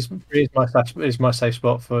 3 is my safe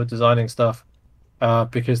spot for designing stuff,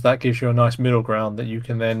 because that gives you a nice middle ground that you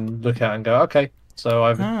can then look at and go, okay,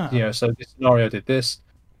 so so this scenario did this.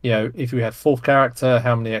 If we had 4th character,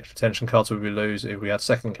 how many extra tension cards would we lose? If we had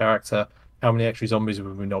 2nd character, how many extra zombies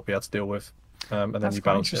would we not be able to deal with? And then you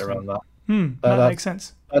balance it around that. That makes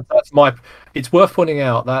sense. That's it's worth pointing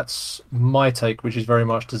out that's my take, which is very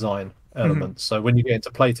much design elements. So when you get into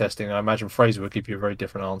playtesting, I imagine Fraser would give you a very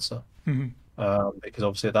different answer, because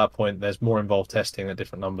obviously at that point there's more involved testing at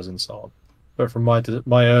different numbers and so on. But from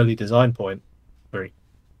my early design point, 3.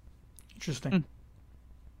 Interesting.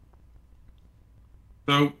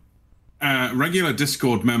 So, regular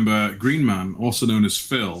Discord member Greenman, also known as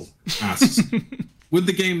Phil, asks, with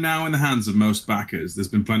the game now in the hands of most backers, there's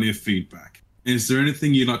been plenty of feedback. Is there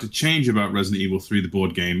anything you'd like to change about Resident Evil 3, the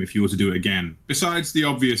board game, if you were to do it again, besides the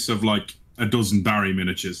obvious of like a dozen Barry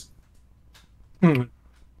miniatures? There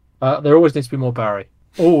always needs to be more Barry.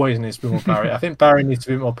 Always needs to be more Barry. I think Barry needs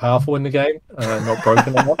to be more powerful in the game, not broken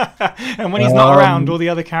enough. And when he's not around, all the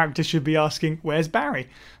other characters should be asking, "Where's Barry?"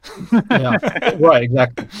 Yeah, right,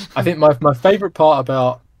 exactly. I think my favourite part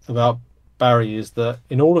about Barry is that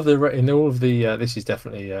in all of the this is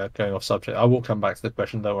definitely going off subject. I will come back to the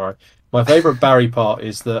question. Don't worry. My favourite Barry part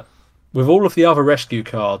is that with all of the other rescue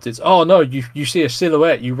cards, it's you see a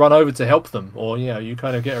silhouette, you run over to help them, or you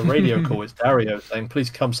kind of get a radio call. It's Dario saying, "Please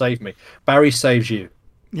come save me." Barry saves you.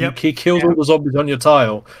 Yep. He kills all the zombies on your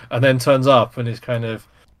tile and then turns up and is kind of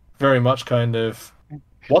very much kind of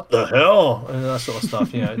what the hell and that sort of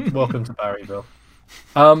stuff. Welcome to Barryville.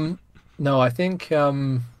 No, I think I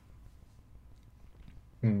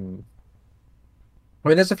mean,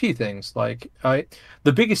 there's a few things. Like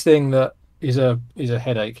the biggest thing that is a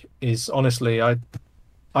headache is honestly I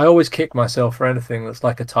always kick myself for anything that's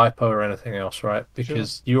like a typo or anything else, right?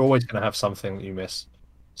 Because you're always going to have something that you miss.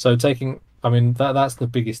 So that's the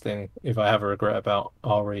biggest thing. If I have a regret about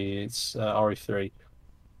RE, it's RE3,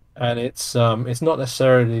 and it's not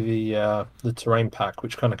necessarily the terrain pack,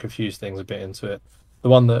 which kind of confused things a bit into it. The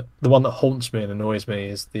one that haunts me and annoys me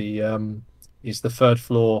is the 3rd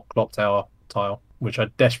floor clock tower tile, which I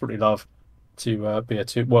desperately love to be a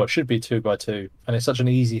 2. Well, it should be 2x2, and it's such an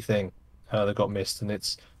easy thing that got missed, and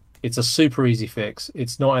it's a super easy fix.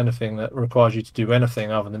 It's not anything that requires you to do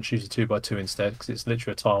anything other than choose a 2x2 instead, because it's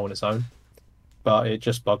literally a tile on its own. But it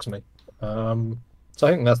just bugs me. So I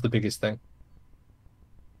think that's the biggest thing.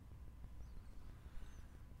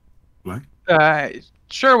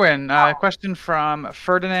 Sherwin, question from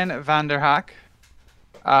Ferdinand van der Haak.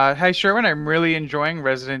 Hi Sherwin, I'm really enjoying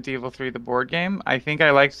Resident Evil 3, the board game. I think I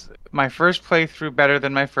liked my first playthrough better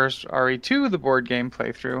than my first RE2, the board game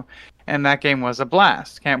playthrough, and that game was a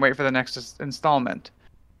blast. Can't wait for the next installment.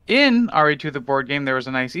 In RE2, the board game, there was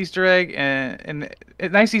a nice Easter egg, In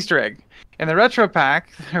the retro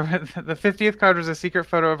pack, the 50th card was a secret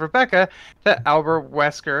photo of Rebecca that Albert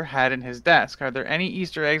Wesker had in his desk. Are there any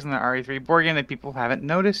Easter eggs in the RE3 board game that people haven't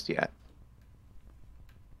noticed yet?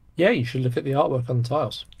 Yeah, you should look at the artwork on the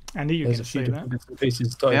tiles. And you There's can a few see different that. bits and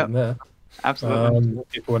pieces in there. Absolutely.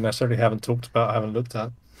 People necessarily haven't talked about, haven't looked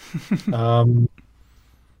at.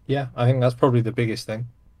 Yeah, I think that's probably the biggest thing.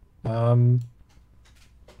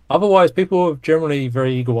 Otherwise, people are generally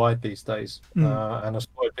very eagle-eyed these days, and are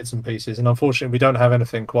spoiled bits and pieces. And unfortunately, we don't have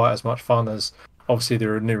anything quite as much fun as obviously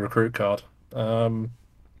the new recruit card.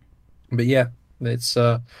 But yeah, it's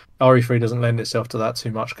RE3 doesn't lend itself to that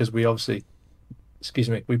too much because we obviously, excuse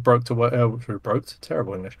me, we broke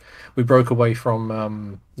terrible English. We broke away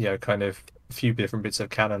from kind of a few different bits of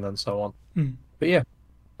canon and so on. But yeah,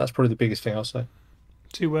 that's probably the biggest thing I'll say.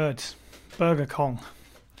 2 words: Burger Kong.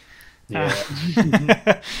 Yeah.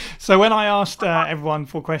 So when I asked everyone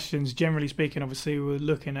for questions, generally speaking, obviously we were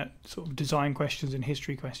looking at sort of design questions and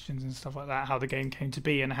history questions and stuff like that, how the game came to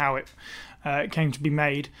be and how it came to be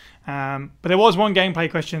made. But there was one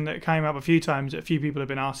gameplay question that came up a few times that a few people have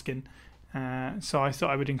been asking. So I thought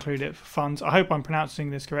I would include it for fun. I hope I'm pronouncing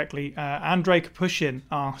this correctly. Andrei Kapushin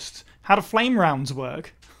asked, how do flame rounds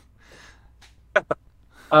work?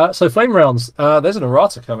 So flame rounds, there's an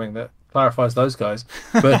errata coming that clarifies those guys.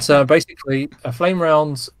 But basically, a flame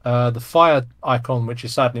round, the fire icon, which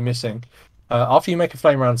is sadly missing, after you make a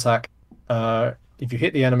flame round attack, if you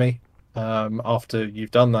hit the enemy, after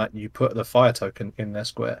you've done that, you put the fire token in their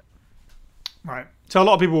square. Right. So a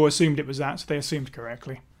lot of people assumed it was that, so they assumed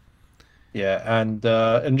correctly. Yeah, and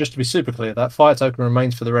just to be super clear, that fire token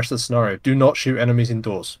remains for the rest of the scenario. Do not shoot enemies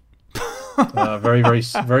indoors. Very, very,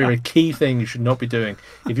 very, very key thing you should not be doing.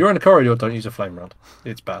 If you're in a corridor, don't use a flame round.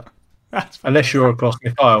 It's bad. Unless you're across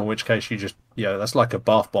Mikhail, in which case you just, that's like a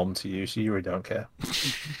bath bomb to you, so you really don't care.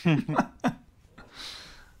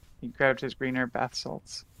 He grabbed his green herb bath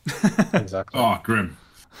salts. Exactly. Oh, grim.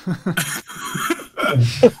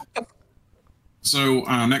 So,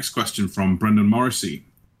 our next question from Brendan Morrissey.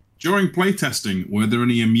 During playtesting, were there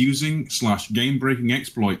any amusing / game-breaking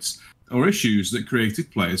exploits or issues that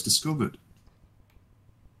creative players discovered?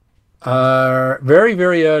 Very,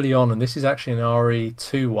 very early on, and this is actually an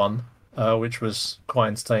RE2 one, which was quite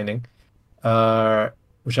entertaining.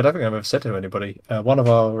 Which I don't think I've ever said to anybody. One of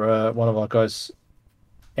our guys,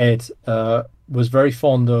 Ed, was very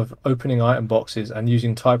fond of opening item boxes and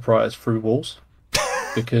using typewriters through walls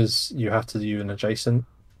because you have to do an adjacent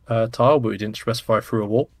tile, but we didn't specify through a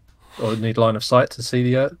wall or need line of sight to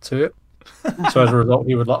see to it. So as a result,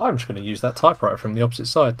 he would I'm just going to use that typewriter from the opposite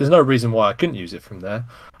side. There's no reason why I couldn't use it from there.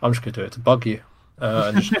 I'm just going to do it to bug you,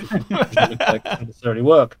 and just like, not necessarily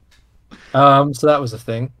work. So that was the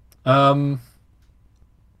thing. I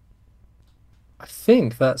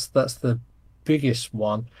think that's the biggest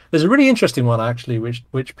one. There's a really interesting one actually,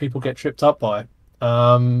 which people get tripped up by,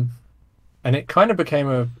 and it kind of became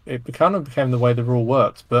the way the rule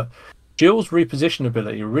worked, but. Jill's reposition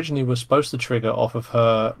ability originally was supposed to trigger off of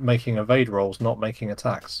her making evade rolls, not making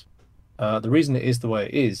attacks. The reason it is the way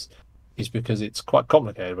it is because it's quite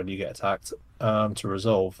complicated when you get attacked to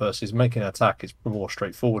resolve, versus making an attack is more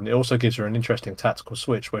straightforward. And it also gives her an interesting tactical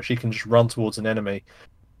switch where she can just run towards an enemy,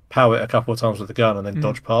 power it a couple of times with the gun, and then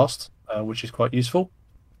dodge past, which is quite useful.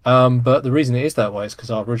 But the reason it is that way is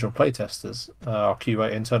because our original playtesters, our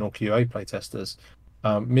internal QA playtesters,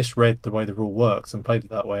 misread the way the rule works and played it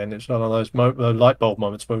that way, and it's one of those light bulb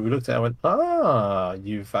moments where we looked at it and went,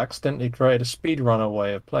 you've accidentally created a speedrunner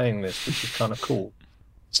way of playing this, which is kind of cool.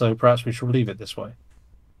 So perhaps we should leave it this way.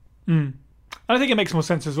 I think it makes more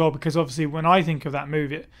sense as well, because obviously when I think of that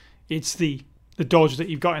move, it's the dodge that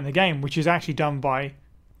you've got in the game, which is actually done by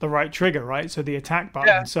the right trigger, right? So the attack button.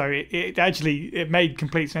 Yeah. So it made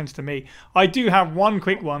complete sense to me. I do have one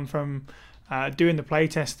quick one from doing the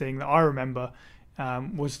playtesting that I remember.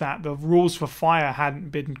 Was that the rules for fire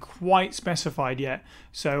hadn't been quite specified yet.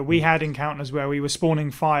 So we had encounters where we were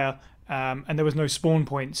spawning fire and there was no spawn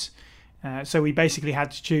points. So we basically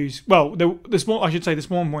had to choose. Well, the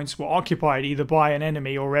spawn points were occupied either by an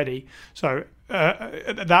enemy already. So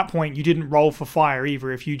at that point, you didn't roll for fire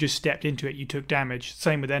either. If you just stepped into it, you took damage.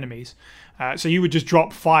 Same with enemies. So you would just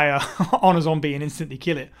drop fire on a zombie and instantly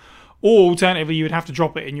kill it. Or alternatively, you would have to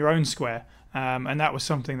drop it in your own square. And that was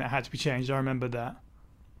something that had to be changed. I remember that.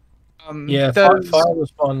 Fire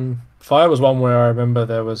was one. Fire was one where I remember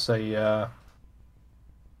there was a.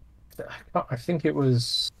 I think it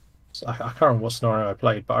was. I can't remember what scenario I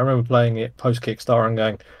played, but I remember playing it post Kickstarter and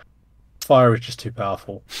going, "Fire is just too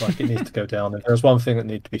powerful. Like it needs to go down." And there was one thing that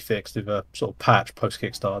needed to be fixed with a sort of patch post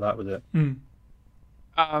Kickstarter. That was it.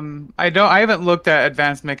 I haven't looked at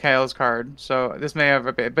Advanced Mikhail's card, so this may have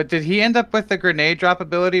a bit. But did he end up with the grenade drop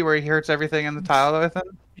ability where he hurts everything in the tile with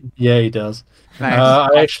him? Yeah, he does. Nice.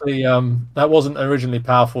 I actually that wasn't originally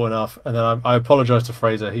powerful enough, and then I apologize to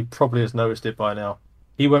Fraser. He probably has noticed it by now.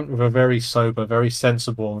 he went with a very sober, very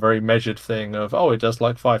sensible, and very measured thing of, oh, it does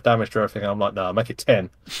like 5 damage to everything. I'm like, no, make it 10.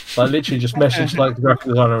 So I literally just messaged like the graphic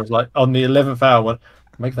designer, was like, on the 11th hour, went,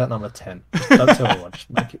 make that number 10. Just don't tell anyone, just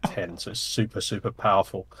make it 10. So it's super, super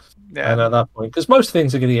powerful. Yeah. And at that point, because most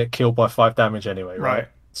things are going to get killed by 5 damage anyway, right?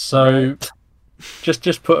 So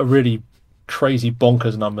just put a really crazy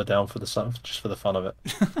bonkers number down for just for the fun of it.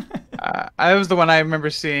 I was the one I remember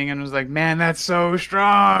seeing and was like, man, that's so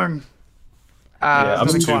strong. Yeah,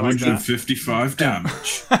 That's quite like that. 255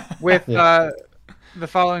 damage. With the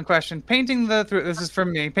following question, this is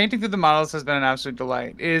from me. Painting through the models has been an absolute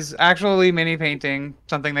delight. Is actually mini painting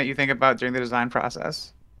something that you think about during the design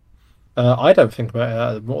process? I don't think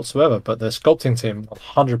about it whatsoever, but the sculpting team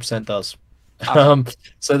 100% does. Awesome.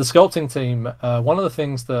 So the sculpting team, one of the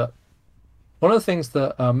things that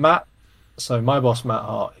Matt, so my boss Matt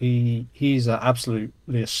Hart, he's an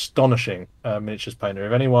absolutely astonishing miniatures painter.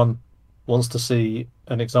 If anyone wants to see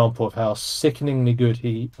an example of how sickeningly good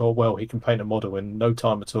he can paint a model in no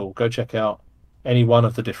time at all, go check out any one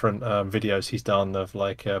of the different videos he's done of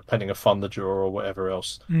like painting a Thunderjaw or whatever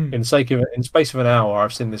else. In space of an hour,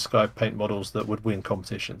 I've seen this guy paint models that would win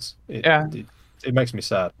competitions. It makes me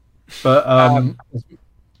sad.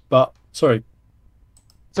 But sorry.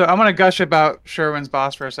 So I'm gonna gush about Sherwin's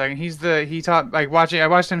boss for a second. I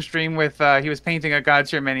watched him stream with he was painting a God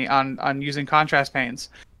Tier mini on using contrast paints.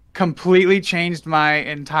 Completely changed my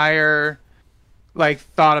entire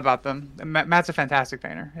thought about them. Matt's a fantastic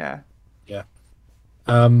painter. Yeah.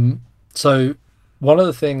 So one of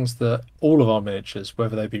the things that all of our miniatures,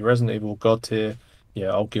 whether they be Resident Evil, God Tier,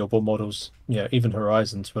 old Guild Ball models, even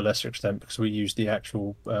Horizon to a lesser extent, because we use the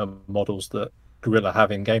actual models that Guerrilla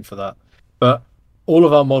have in game for that. But all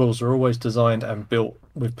of our models are always designed and built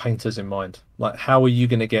with painters in mind. Like, how are you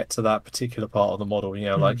going to get to that particular part of the model?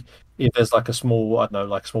 Like if there's like a small, I don't know,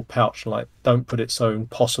 like a small pouch, like don't put it so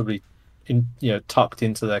impossibly tucked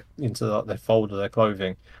into their fold of their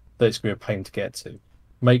clothing that it's going to be a pain to get to.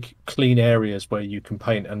 Make clean areas where you can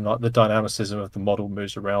paint, and like the dynamicism of the model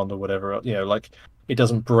moves around or whatever. Like it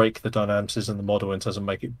doesn't break the dynamicism of the model and doesn't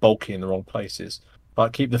make it bulky in the wrong places.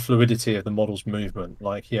 Like keep the fluidity of the model's movement.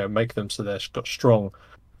 Like make them so they've got strong,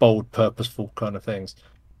 bold, purposeful kind of things.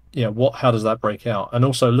 How does that break out? And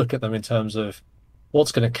also look at them in terms of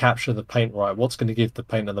what's going to capture the paint right. What's going to give the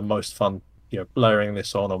painter the most fun. Layering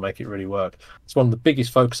this on or make it really work. It's one of the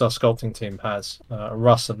biggest focus our sculpting team has.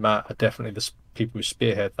 Russ and Matt are definitely the people who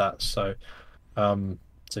spearhead that. So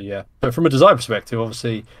yeah. But from a design perspective,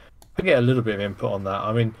 obviously, I get a little bit of input on that.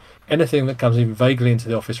 I mean, anything that comes even vaguely into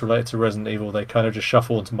the office related to Resident Evil, they kind of just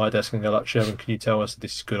shuffle onto my desk and go like, Sherwin, can you tell us if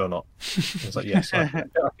this is good or not? It's like, yes, I can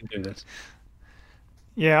do this.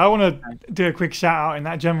 Yeah, I want to do a quick shout out in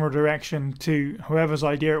that general direction to whoever's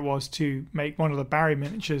idea it was to make one of the Barry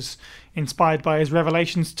miniatures inspired by his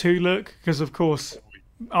Revelations 2 look, because of course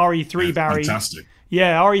RE3 Barry. Fantastic.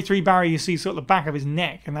 Yeah, RE3 Barry, you see sort of the back of his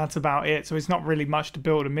neck, and that's about it. So it's not really much to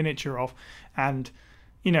build a miniature of. And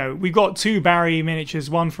we've got 2 Barry miniatures,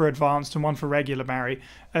 one for advanced and one for regular Barry.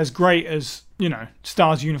 As great as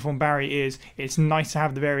Star's Uniform Barry is, it's nice to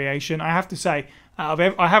have the variation. I have to say,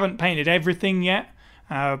 I haven't painted everything yet.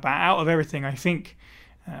 But out of everything, I think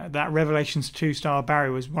that Revelations 2 Star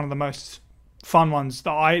Barry was one of the most fun ones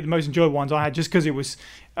the most enjoyable ones I had, just because it was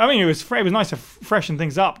nice to freshen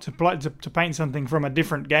things up, to paint something from a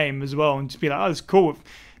different game as well, and to be like, oh, it's cool.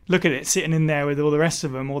 Look at it sitting in there with all the rest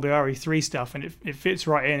of them, all the RE3 stuff, and it fits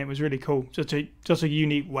right in. It was really cool. Just a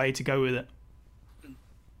unique way to go with it.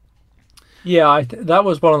 Yeah, that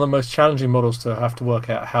was one of the most challenging models to have to work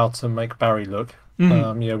out how to make Barry look.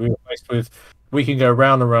 Mm-hmm. We were faced with. We can go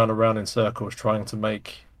round and round and round in circles trying to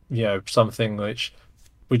make, something which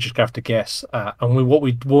we just have to guess at. And what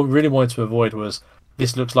we really wanted to avoid was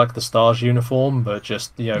this looks like the Stars uniform, but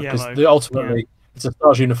just, because ultimately it's a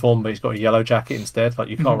Stars uniform, but he's got a yellow jacket instead. Like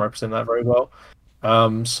you can't represent that very well.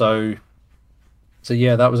 So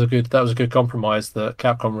yeah, that was a good compromise that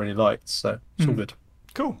Capcom really liked. So it's all good.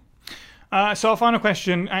 Cool. So our final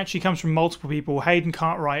question actually comes from multiple people. Hayden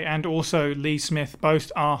Cartwright and also Lee Smith both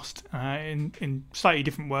asked in slightly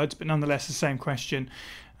different words, but nonetheless the same question.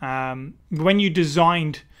 When you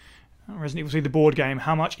designed Resident Evil 3, the board game,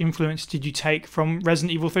 how much influence did you take from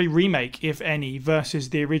Resident Evil 3 Remake, if any, versus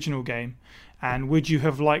the original game? And would you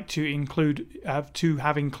have liked to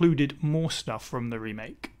have included more stuff from the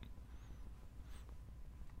remake?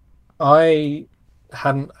 I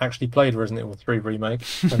hadn't actually played Resident Evil 3 Remake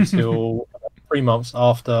until 3 months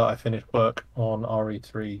after I finished work on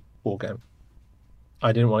RE3 board game.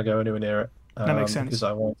 I didn't want to go anywhere near it. That makes sense. Because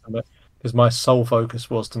I wanted to because my sole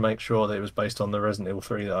focus was to make sure that it was based on the Resident Evil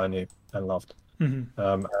 3 that I knew and loved, and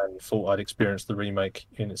thought I'd experienced the remake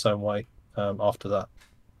in its own way after that.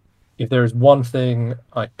 If there is one thing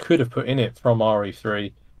I could have put in it from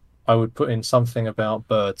RE3, I would put in something about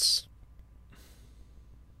birds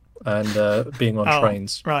and being on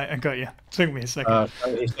trains. Right, I got you. Took me a second.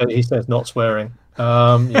 He says not swearing.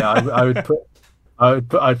 I'd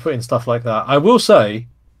put in stuff like that. I will say,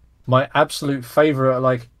 my absolute favorite,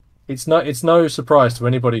 like, it's no surprise to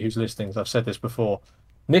anybody who's listening, as I've said this before.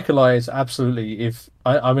 Nikolai is absolutely,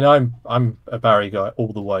 I'm a Barry guy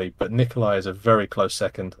all the way, but Nikolai is a very close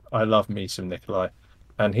second. I love me some Nikolai,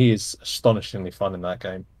 and he is astonishingly fun in that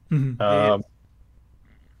game.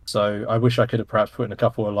 So I wish I could have perhaps put in a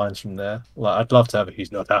couple of lines from there. Like, I'd love to have a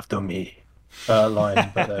 "he's not after me"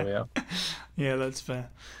 line, but there we are. Yeah, that's fair.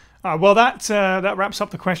 Well, that wraps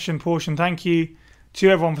up the question portion. Thank you to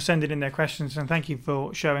everyone for sending in their questions, and thank you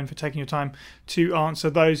for taking your time to answer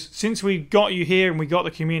those. Since we got you here and we got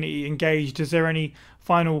the community engaged, is there any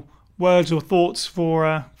final words or thoughts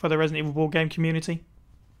for the Resident Evil board game community?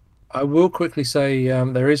 I will quickly say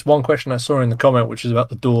there is one question I saw in the comment, which is about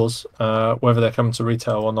the doors, whether they're coming to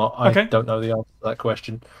retail or not. I don't know the answer to that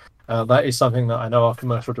question. That is something that I know our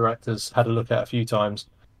commercial directors had a look at a few times,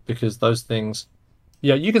 because those things...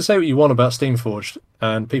 Yeah, you can say what you want about Steamforged,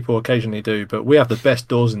 and people occasionally do, but we have the best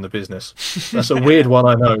doors in the business. That's a weird one,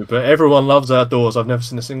 I know, but everyone loves our doors. I've never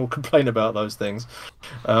seen a single complaint about those things.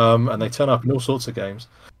 And they turn up in all sorts of games.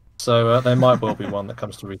 So there might well be one that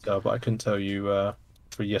comes to retail, but I couldn't tell you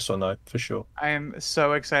for yes or no, for sure. I am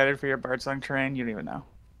so excited for your Birdsong terrain, you don't even know.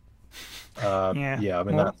 Yeah, I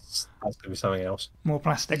mean, that's going to be something else. More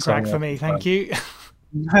plastic crack for me, thank you.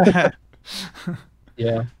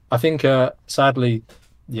 Yeah, I think sadly,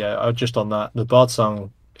 just on that, the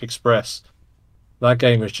Birdsong Express, that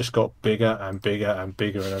game has just got bigger and bigger and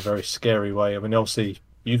bigger in a very scary way. I mean, obviously,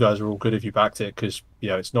 you guys are all good if you backed it because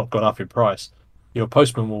it's not gone up in price. Your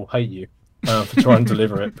postman will hate you for trying to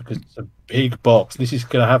deliver it because it's a big box. This is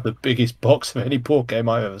going to have the biggest box of any board game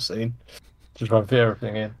I've ever seen to try and fit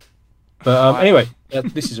everything in. But anyway,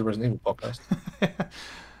 this is a Resident Evil podcast.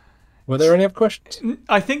 Were there any other questions?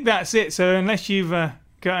 I think that's it. So unless you've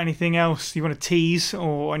got anything else you want to tease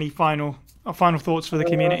or any final thoughts for the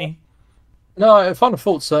community? No, final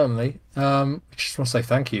thoughts certainly. I just want to say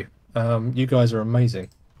thank you. You guys are amazing.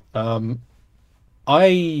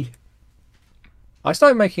 I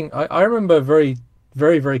started making... I remember very,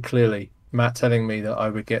 very, very clearly Matt telling me that I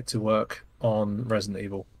would get to work on Resident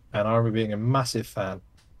Evil. And I remember being a massive fan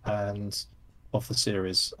of the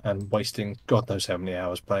series and wasting God knows how many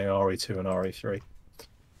hours playing RE2 and RE3.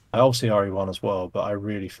 I obviously RE1 as well, but I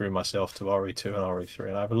really threw myself to RE2 and RE3,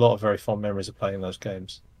 and I have a lot of very fond memories of playing those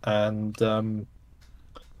games. And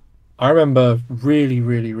I remember really,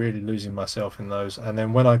 really, really losing myself in those. And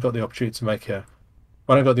then when I got the opportunity to make a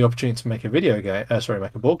video game,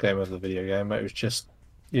 make a board game of the video game, it was just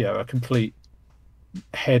a complete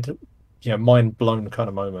head, mind blown kind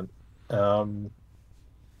of moment.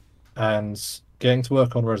 And getting to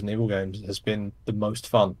work on Resident Evil games has been the most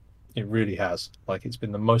fun. It really has. Like, it's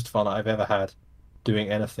been the most fun I've ever had doing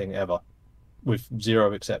anything ever, with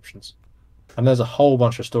zero exceptions. And there's a whole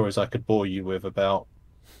bunch of stories I could bore you with about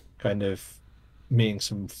kind of meeting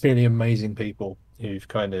some really amazing people who've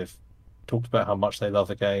kind of talked about how much they love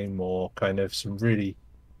the game, or kind of some really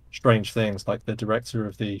strange things, like the director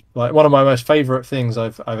of one of my most favorite things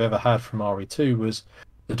I've ever had from RE2 was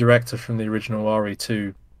the director from the original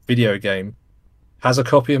RE2 video game has a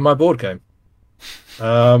copy of my board game,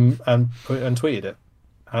 and tweeted it,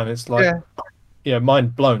 and it's like,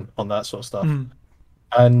 mind blown on that sort of stuff.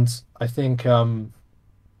 And I think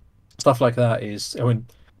stuff like that is, I mean,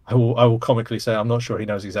 I will comically say I'm not sure he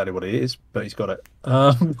knows exactly what it is, but he's got it.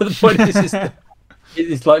 But the point is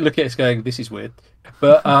it's like, look at it going, this is weird,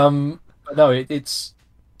 but no, it's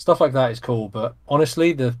stuff like that is cool. But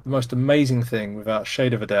honestly, the most amazing thing, without a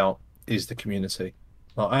shade of a doubt, is the community.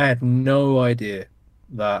 Like, I had no idea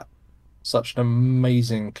that such an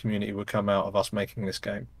amazing community would come out of us making this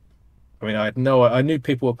game. I mean, I knew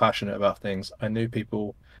people were passionate about things. I knew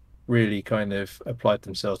people really kind of applied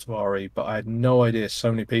themselves to RE, but I had no idea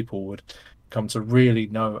so many people would come to really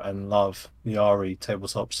know and love the RE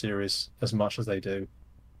tabletop series as much as they do,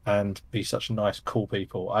 and be such nice, cool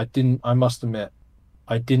people. I must admit,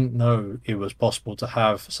 I didn't know it was possible to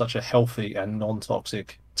have such a healthy and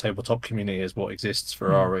non-toxic tabletop community as what exists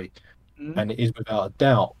for RE. And it is without a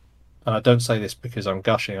doubt, and I don't say this because I'm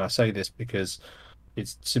gushing, I say this because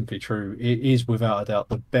it's simply true, it is without a doubt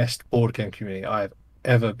the best board game community I have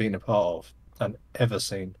ever been a part of and ever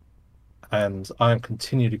seen. And I am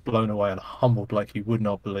continually blown away and humbled like you would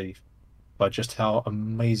not believe by just how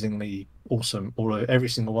amazingly awesome every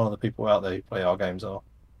single one of the people out there who play our games are.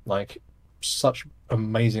 Like, such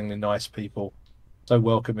amazingly nice people, so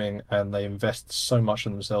welcoming, and they invest so much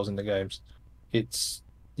in themselves in the games. It's,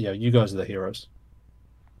 you guys are the heroes.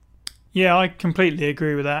 Yeah, I completely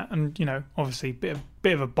agree with that, and obviously bit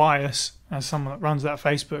of a bias as someone that runs that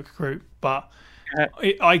Facebook group, but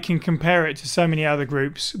I can compare it to so many other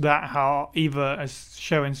groups that are either, as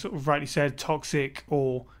Sherwin sort of rightly said, toxic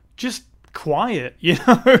or just quiet,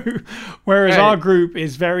 whereas our group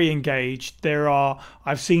is very engaged.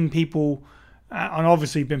 I've seen people, and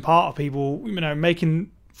obviously been part of people, making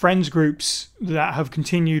friends groups that have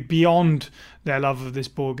continued beyond their love of this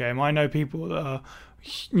board game. I know people that are,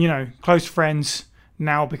 close friends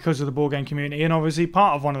now because of the board game community, and obviously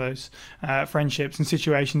part of one of those friendships and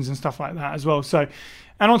situations and stuff like that as well. So,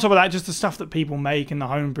 and on top of that, just the stuff that people make and the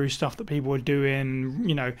homebrew stuff that people are doing,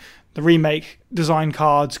 the remake design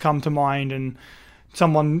cards come to mind, and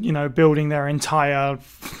someone, building their entire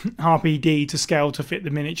RPD to scale to fit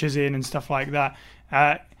the miniatures in and stuff like that.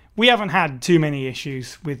 We haven't had too many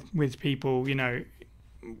issues with people,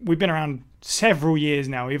 we've been around several years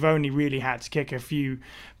now. We've only really had to kick a few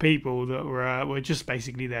people that were just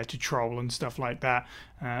basically there to troll and stuff like that.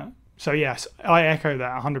 So yes, I echo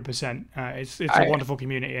that 100%. It's a wonderful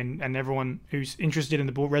community, and everyone who's interested in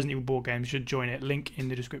the Resident Evil board game should join it. Link in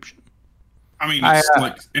the description. I mean, it's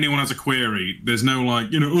like anyone has a query. There's no like,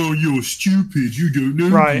 oh, you're stupid, you don't know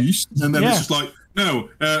this, and then it's just like, no,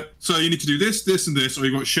 so you need to do this, this, and this, or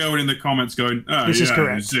you've got Sherwin in the comments going, oh, this is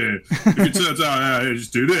correct. If it turns out,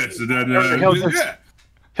 just do this, and then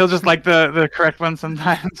he'll just like the correct one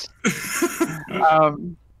sometimes.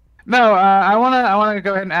 No, I wanna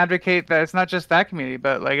go ahead and advocate that it's not just that community,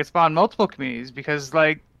 but like it spawned multiple communities, because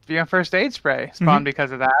like First Aid Spray spawned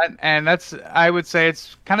because of that, and I would say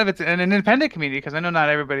it's an independent community, because I know not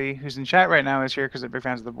everybody who's in chat right now is here because they're big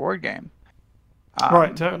fans of the board game.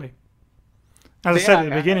 Right, totally. As I said at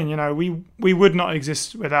the beginning, we would not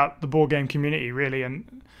exist without the board game community, really,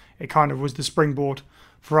 and it kind of was the springboard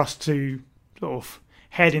for us to sort of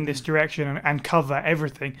head in this direction and cover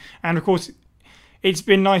everything. And of course, it's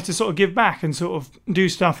been nice to sort of give back and sort of do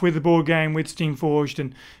stuff with the board game, with Steamforged,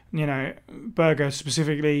 and Burger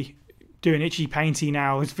specifically doing Itchy Painty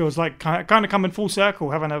now. It feels like kind of coming full circle,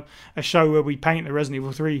 having a show where we paint the Resident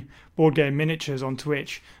Evil 3 board game miniatures on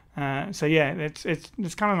Twitch. So yeah,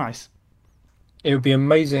 it's kind of nice. It would be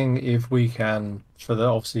amazing if we can, for the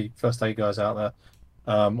obviously First Aid guys out there,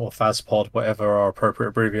 or FazPod, whatever our appropriate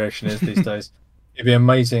abbreviation is these days. It'd be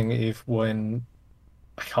amazing if, when,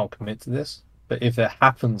 I can't commit to this, but if there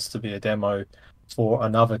happens to be a demo for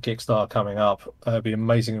another Kickstarter coming up, it'd be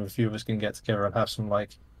amazing if a few of us can get together and have some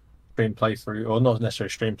like stream playthrough, or not necessarily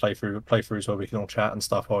stream playthrough, but playthroughs where we can all chat and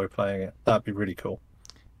stuff while we're playing it. That'd be really cool.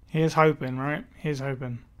 Here's hoping, right? Here's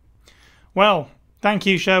hoping. Well, thank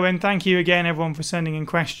you, Sherwin. Thank you again, everyone, for sending in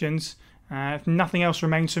questions. Nothing else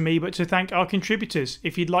remains for me but to thank our contributors.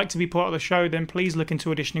 If you'd like to be part of the show, then please look into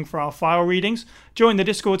auditioning for our file readings. Join the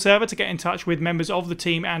Discord server to get in touch with members of the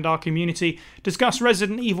team and our community, discuss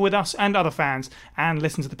Resident Evil with us and other fans, and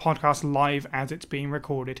listen to the podcast live as it's being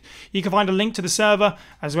recorded. You can find a link to the server,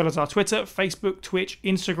 as well as our Twitter, Facebook, Twitch,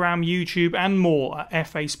 Instagram, YouTube, and more at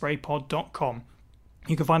faspraypod.com.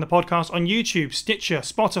 You can find the podcast on YouTube, Stitcher,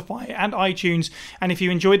 Spotify, and iTunes. And if you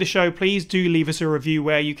enjoyed the show, please do leave us a review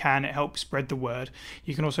where you can. It helps spread the word.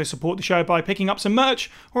 You can also support the show by picking up some merch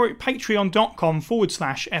or at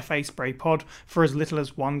patreon.com/FASprayPod for as little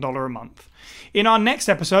as $1 a month. In our next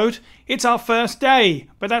episode, it's our first day,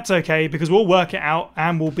 but that's okay because we'll work it out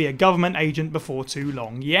and we'll be a government agent before too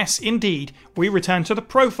long. Yes, indeed, we return to the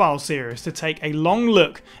Profile series to take a long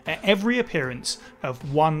look at every appearance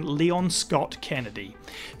of one Leon Scott Kennedy.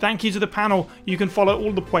 Thank you to the panel. You can follow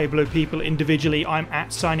all the Pueblo people individually. I'm at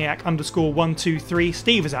Syniac_123.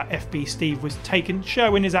 Steve is at FB Steve Was Taken.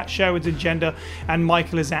 Sherwin is at Sherwin's Agenda. And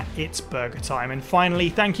Michael is at It's Burger Time. And finally,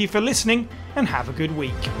 thank you for listening and have a good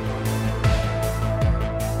week.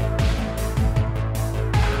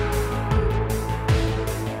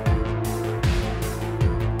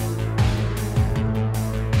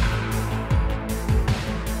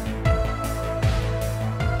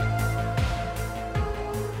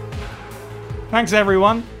 Thanks,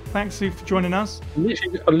 everyone. Thanks for joining us. I'm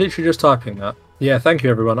literally just typing that. Yeah, thank you,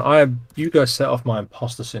 everyone. You guys set off my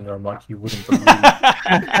imposter syndrome like you wouldn't believe.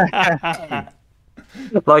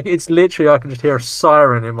 Like, it's literally, I can just hear a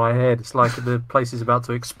siren in my head. It's like the place is about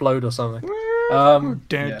to explode or something. Oh,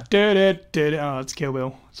 it's Kill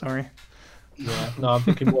Bill. Sorry. Yeah, no, I'm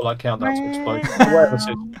thinking more like Countdown to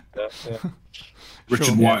Explosion.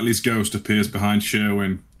 Richard Whiteley's ghost appears behind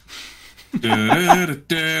Sherwin.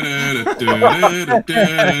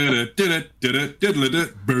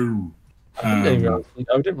 Boo. I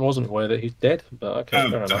wasn't aware that he's dead, but okay,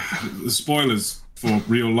 fair enough. Spoilers for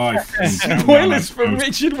real life. Spoilers for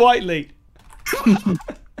Richard Whiteley.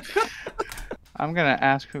 I'm gonna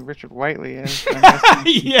ask who Richard Whiteley is.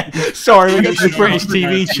 Yeah, sorry, we got to the British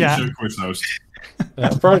TV chat.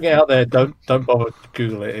 Throwing it out there, don't bother to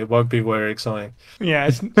Google it. It won't be very exciting. Yeah,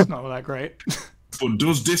 it's not that great. But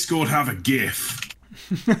does Discord have a GIF?